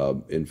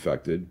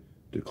infected,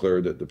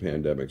 declared that the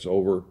pandemic's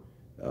over.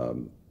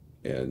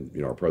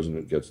 And our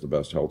president gets the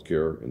best health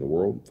care in the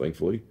world,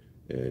 thankfully,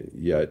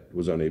 yet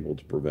was unable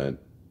to prevent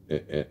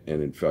an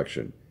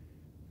infection.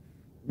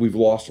 We've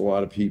lost a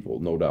lot of people,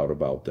 no doubt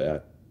about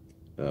that.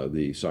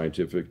 The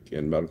scientific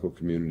and medical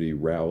community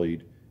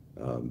rallied.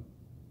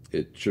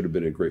 It should have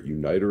been a great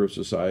uniter of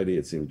society.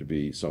 It seemed to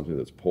be something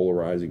that's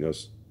polarizing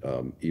us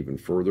even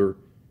further.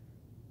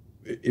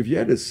 If you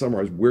had to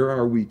summarize, where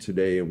are we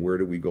today and where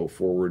do we go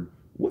forward?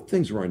 What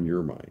things are on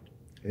your mind?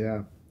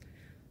 Yeah.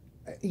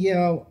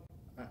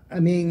 I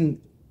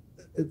mean,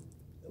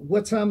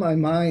 what's on my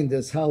mind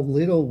is how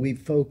little we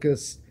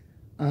focused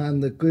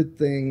on the good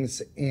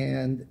things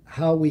and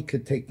how we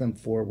could take them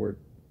forward.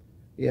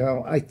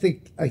 I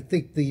think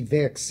the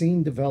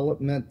vaccine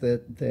development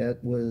that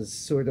was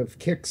sort of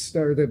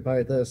kick-started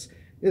by this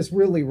is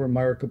really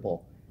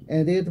remarkable.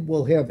 And it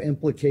will have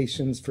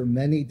implications for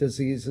many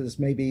diseases,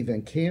 maybe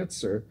even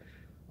cancer.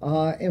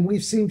 And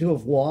we've seemed to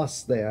have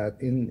lost that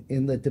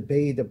in the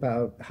debate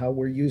about how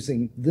we're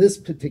using this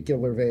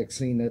particular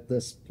vaccine at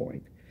this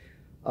point.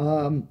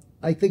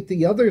 I think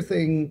the other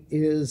thing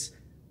is,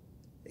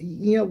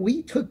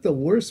 we took the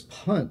worst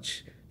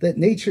punch that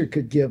nature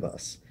could give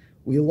us.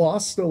 We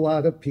lost a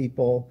lot of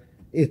people.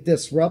 It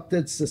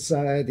disrupted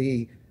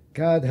society.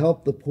 God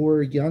help the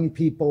poor young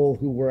people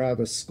who were out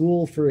of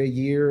school for a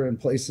year in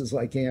places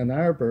like Ann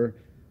Arbor.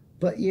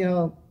 But,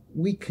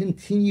 we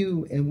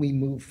continue and we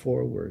move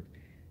forward.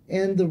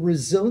 And the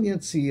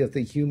resiliency of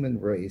the human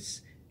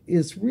race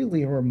is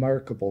really a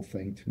remarkable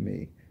thing to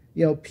me.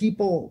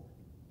 People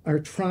are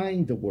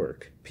trying to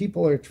work.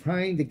 People are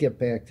trying to get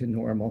back to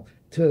normal,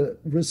 to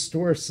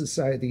restore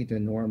society to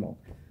normal.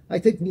 I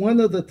think one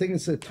of the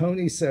things that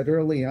Tony said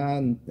early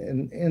on,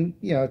 and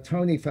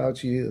Tony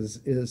Fauci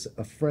is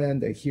a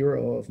friend, a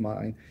hero of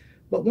mine,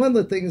 but one of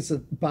the things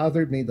that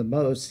bothered me the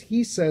most,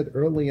 he said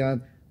early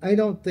on, I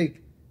don't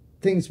think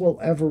things will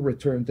ever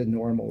return to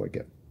normal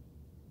again.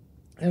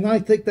 And I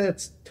think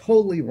that's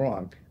totally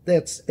wrong.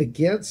 That's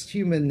against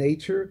human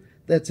nature.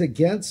 That's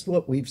against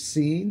what we've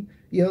seen.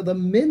 The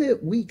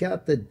minute we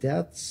got the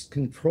deaths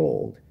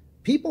controlled,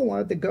 people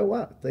wanted to go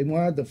out. They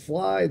wanted to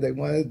fly. They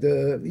wanted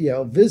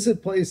to,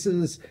 visit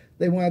places.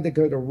 They wanted to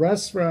go to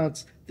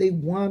restaurants. They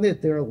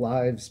wanted their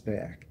lives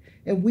back.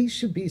 And we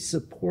should be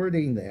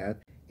supporting that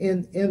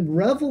and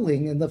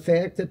reveling in the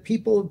fact that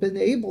people have been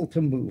able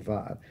to move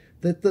on,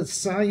 that the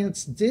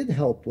science did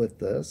help with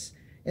this.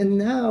 And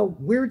now,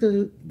 where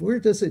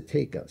does it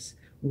take us?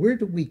 Where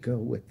do we go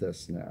with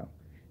this now?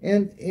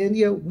 And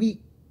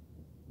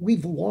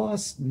we've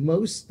lost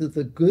most of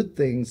the good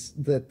things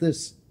that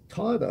this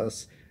taught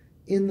us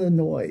in the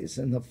noise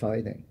and the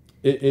fighting.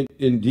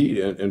 Indeed,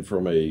 and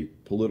from a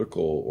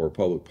political or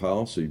public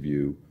policy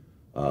view,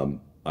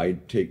 I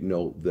take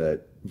note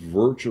that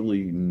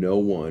virtually no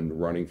one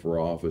running for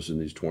office in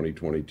these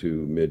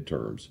 2022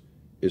 midterms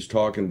is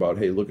talking about,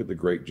 hey, look at the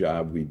great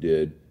job we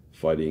did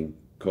fighting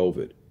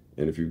COVID.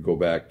 And if you go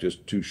back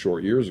just 2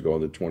 short years ago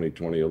in the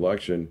 2020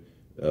 election,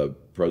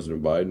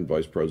 President Biden,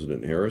 Vice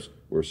President Harris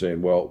were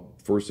saying, well,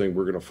 first thing,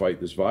 we're going to fight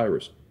this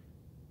virus.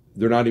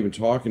 They're not even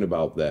talking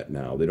about that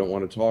now. They don't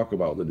want to talk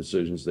about the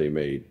decisions they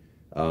made.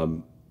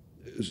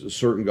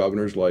 Certain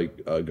governors,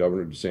 like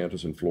Governor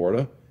DeSantis in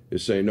Florida,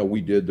 is saying, no, we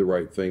did the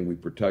right thing. We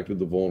protected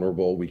the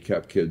vulnerable. We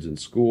kept kids in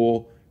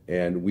school.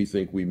 And we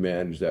think we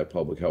managed that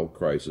public health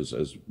crisis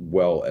as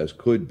well as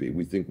could be.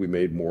 We think we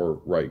made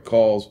more right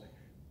calls.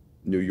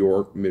 New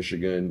York,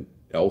 Michigan,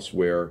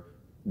 elsewhere,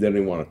 they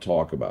didn't want to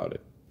talk about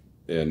it.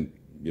 And,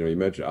 you know, you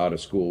mentioned out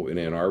of school in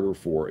Ann Arbor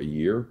for a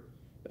year.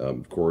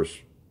 Of course,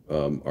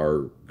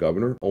 our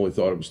governor only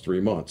thought it was 3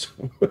 months,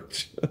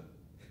 which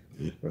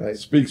right.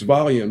 speaks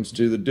volumes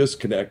to the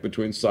disconnect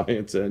between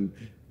science and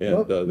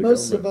well, the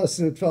most government. of us,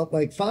 it felt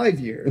like 5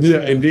 years.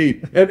 Yeah,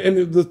 indeed. And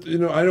you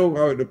know, I know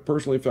how it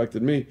personally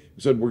affected me.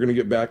 You said we're going to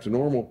get back to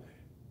normal.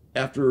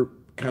 After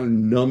kind of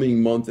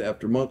numbing month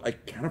after month, I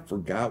kind of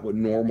forgot what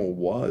normal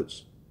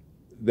was.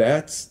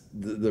 That's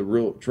the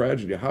real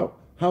tragedy.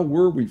 How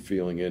were we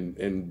feeling?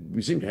 And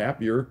we seemed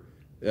happier.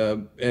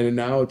 And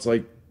now it's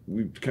like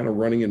we're kind of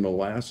running in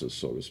molasses,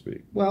 so to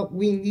speak. Well,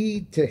 we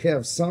need to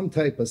have some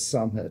type of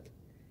summit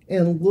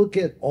and look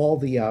at all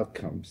the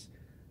outcomes.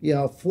 You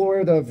know,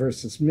 Florida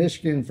versus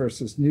Michigan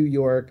versus New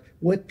York,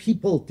 what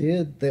people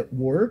did that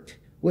worked,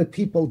 what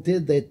people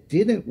did that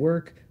didn't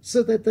work,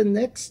 so that the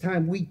next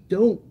time we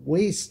don't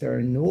waste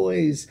our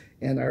noise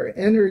and our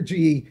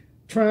energy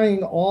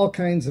trying all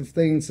kinds of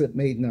things that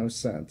made no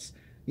sense.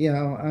 You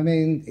know, I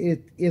mean,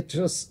 it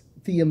just,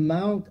 the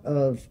amount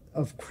of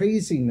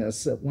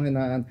craziness that went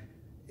on,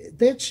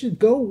 that should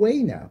go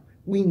away now.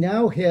 We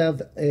now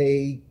have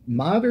a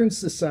modern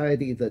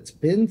society that's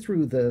been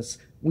through this.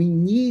 We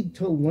need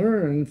to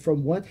learn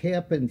from what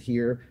happened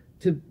here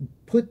to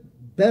put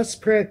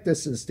best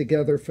practices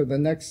together for the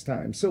next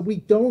time. So we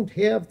don't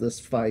have this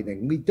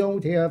fighting. We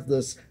don't have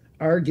this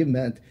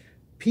argument.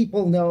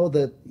 People know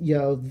that, you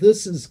know,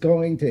 this is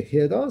going to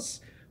hit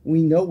us.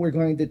 We know we're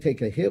going to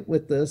take a hit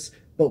with this,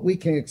 but we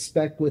can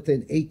expect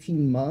within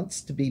 18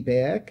 months to be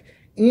back.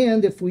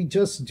 And if we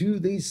just do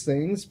these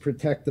things,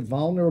 protect the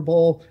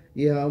vulnerable,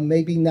 you know,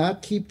 maybe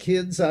not keep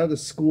kids out of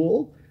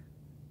school,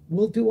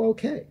 we'll do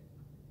okay.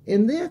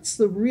 And that's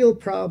the real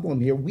problem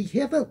here. We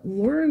haven't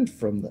learned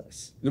from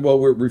this. Well,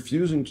 we're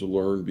refusing to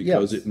learn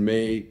because Yes. it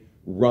may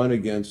run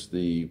against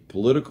the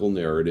political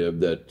narrative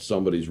that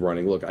somebody's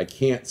running. Look, I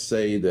can't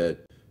say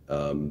that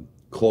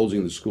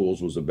closing the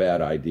schools was a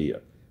bad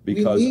idea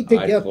because we need to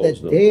I get the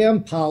closed them.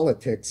 damn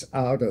politics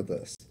out of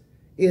this.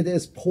 It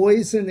is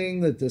poisoning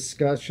the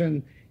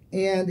discussion,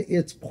 and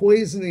it's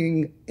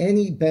poisoning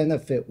any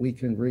benefit we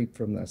can reap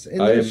from this. And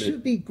there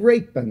should be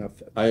great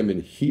benefit. I am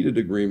in heated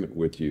agreement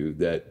with you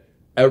that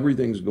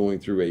everything's going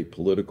through a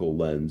political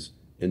lens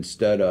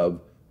instead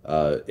of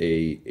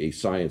a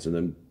science. And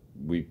then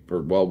we're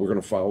going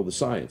to follow the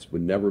science,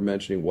 but never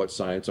mentioning what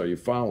science are you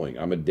following.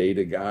 I'm a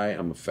data guy.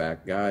 I'm a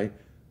fact guy.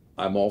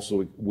 I'm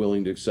also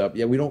willing to accept,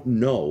 we don't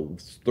know.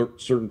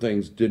 Certain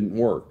things didn't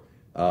work.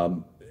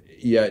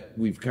 Yet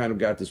we've kind of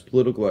got this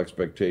political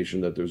expectation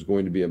that there's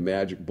going to be a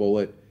magic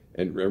bullet.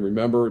 And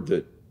remember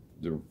that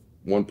the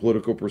one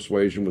political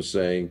persuasion was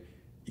saying,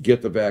 you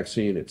get the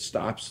vaccine, it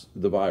stops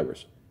the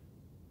virus.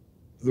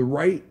 The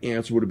right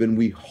answer would have been,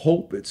 we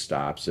hope it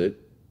stops it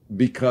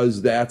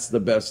because that's the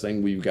best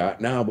thing we've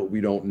got now, but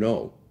we don't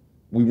know.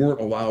 We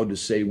weren't allowed to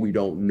say we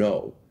don't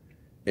know.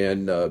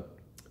 And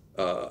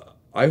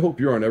I hope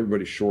you're on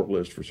everybody's short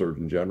list for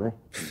Surgeon General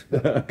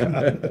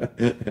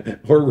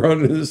or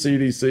running the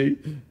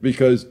CDC,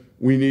 because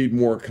we need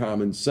more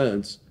common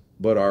sense,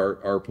 but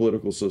our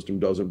political system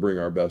doesn't bring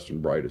our best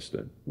and brightest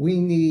in. We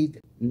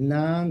need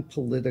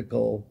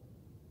non-political,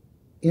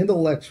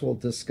 intellectual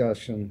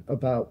discussion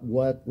about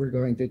what we're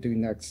going to do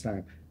next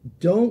time.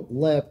 Don't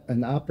let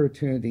an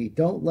opportunity,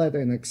 don't let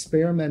an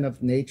experiment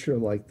of nature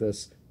like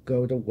this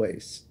go to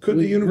waste.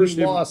 We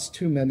lost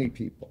too many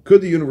people.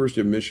 Could the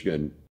University of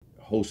Michigan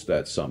host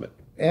that summit?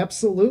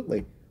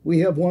 Absolutely. We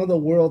have one of the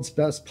world's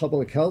best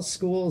public health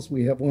schools.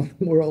 We have one of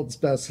the world's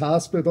best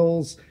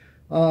hospitals.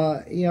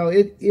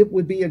 It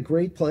would be a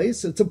great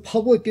place. It's a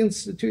public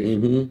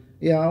institution.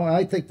 Mm-hmm. You know,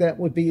 I think that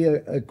would be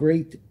a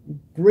great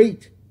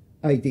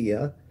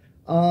idea.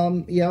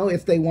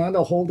 If they want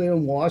to hold it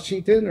in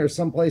Washington or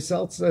someplace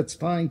else, that's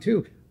fine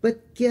too.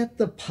 But get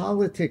the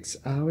politics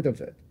out of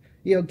it.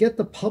 You know, get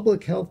the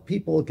public health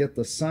people, get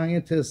the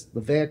scientists,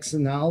 the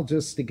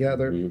vaccinologists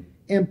together, mm-hmm.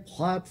 and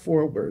plot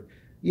forward.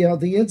 You know,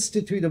 the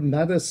Institute of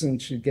Medicine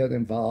should get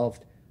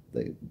involved.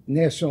 The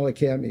National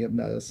Academy of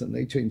Medicine,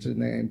 they changed the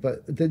name,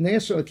 but the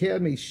National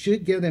Academy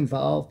should get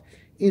involved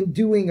in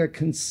doing a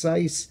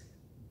concise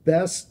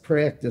best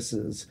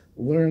practices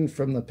learned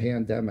from the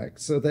pandemic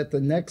so that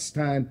the next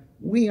time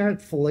we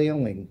aren't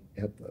flailing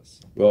at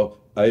this. Well,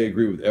 I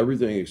agree with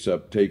everything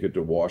except take it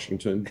to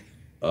Washington.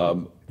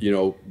 Come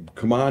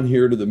on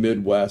here to the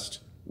Midwest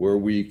where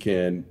we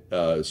can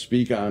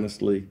speak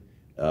honestly,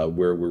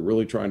 where we're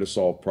really trying to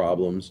solve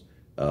problems.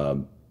 A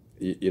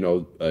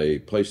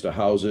place to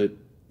house it.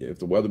 If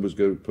the weather was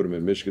good, put them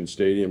in Michigan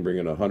Stadium, bring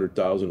in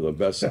 100,000 of the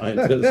best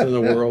scientists in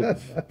the world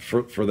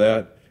for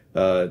that.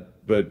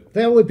 But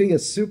that would be a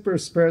super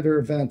spreader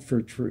event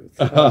for truth.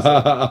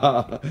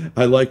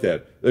 I like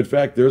that. In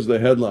fact, there's the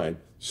headline: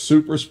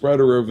 super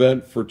spreader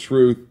event for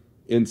truth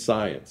in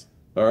science.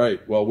 All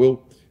right. Well,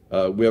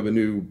 we have a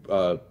new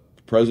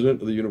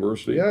president of the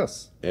university.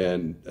 Yes.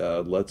 And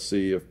let's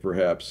see if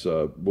perhaps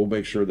we'll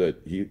make sure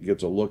that he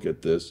gets a look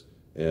at this,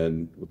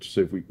 and let's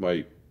see if we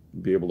might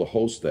be able to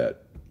host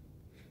that.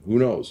 Who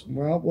knows?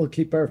 Well, we'll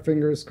keep our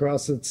fingers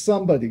crossed that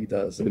somebody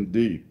does it.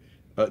 Indeed.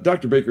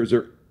 Dr. Baker, is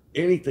there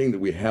anything that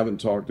we haven't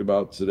talked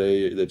about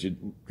today that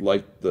you'd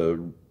like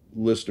the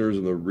listeners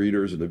and the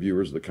readers and the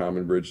viewers of the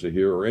Common Bridge to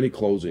hear, or any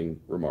closing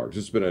remarks?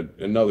 It's been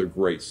another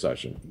great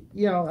session.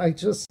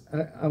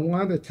 I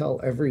want to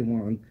tell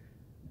everyone,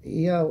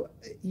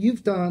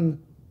 you've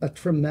done a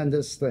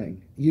tremendous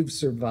thing. You've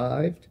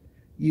survived.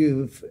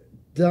 You've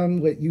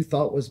done what you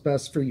thought was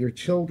best for your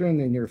children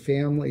and your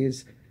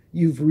families.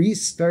 You've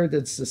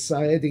restarted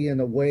society in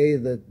a way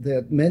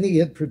that many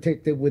had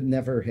predicted would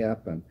never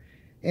happen.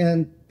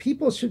 And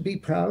people should be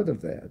proud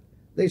of that.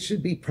 They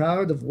should be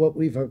proud of what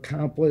we've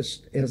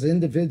accomplished as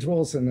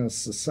individuals and as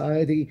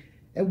society.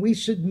 And we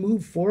should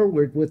move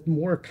forward with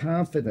more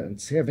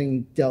confidence,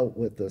 having dealt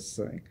with this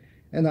thing.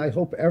 And I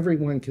hope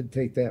everyone can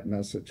take that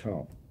message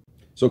home.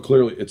 So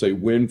clearly, it's a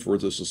win for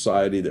the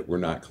society that we're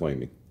not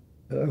claiming.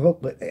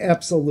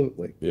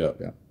 Absolutely. Yeah.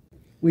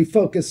 We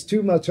focus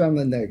too much on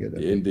the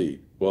negative.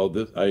 Indeed. Well,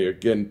 I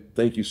again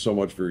thank you so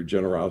much for your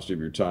generosity of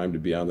your time to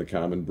be on the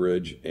Common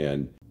Bridge.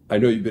 And I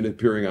know you've been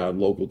appearing on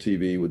local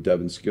TV with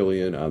Devin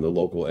Skillian on the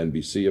local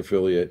NBC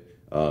affiliate.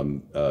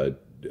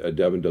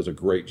 Devin does a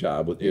great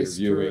job with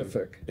interviewing. He's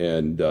terrific.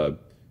 And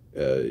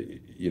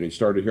you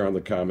started here on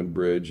the Common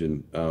Bridge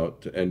and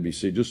to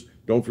NBC. Just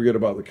don't forget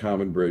about the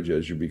Common Bridge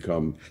as you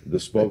become the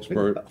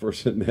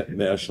spokesperson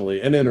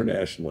nationally and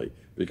internationally,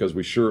 because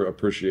we sure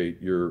appreciate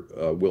your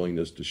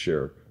willingness to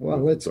share.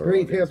 Well, it's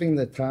great having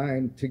the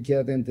time to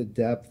get into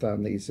depth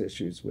on these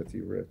issues with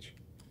you, Rich.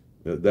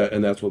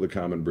 That's what the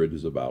Common Bridge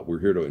is about. We're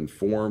here to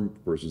inform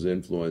versus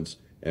influence,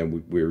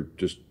 and we're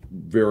just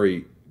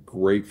very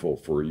grateful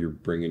for you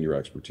bringing your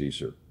expertise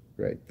here.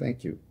 Great,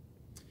 thank you.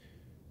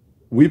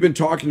 We've been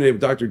talking today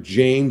with Dr.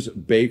 James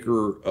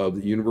Baker of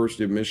the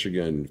University of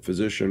Michigan,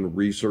 physician,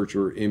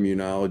 researcher,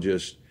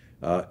 immunologist,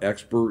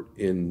 expert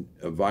in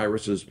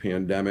viruses,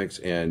 pandemics,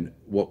 and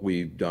what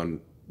we've done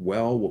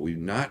well, what we've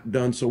not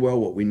done so well,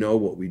 what we know,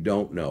 what we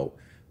don't know.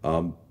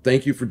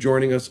 Thank you for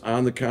joining us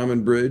on the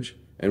Common Bridge.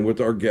 And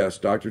with our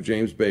guest, Dr.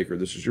 James Baker,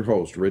 this is your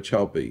host, Rich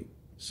Helppie,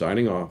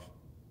 signing off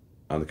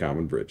on the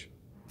Common Bridge.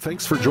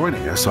 Thanks for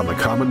joining us on the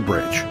Common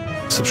Bridge.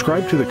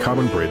 Subscribe to the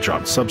Common Bridge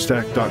on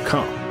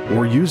Substack.com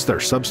or use their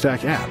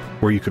Substack app,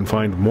 where you can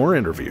find more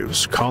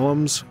interviews,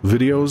 columns,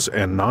 videos,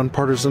 and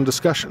nonpartisan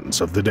discussions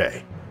of the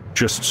day.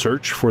 Just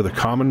search for the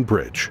Common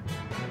Bridge.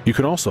 You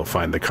can also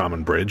find the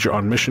Common Bridge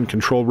on Mission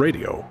Control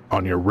Radio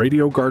on your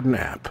Radio Garden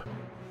app.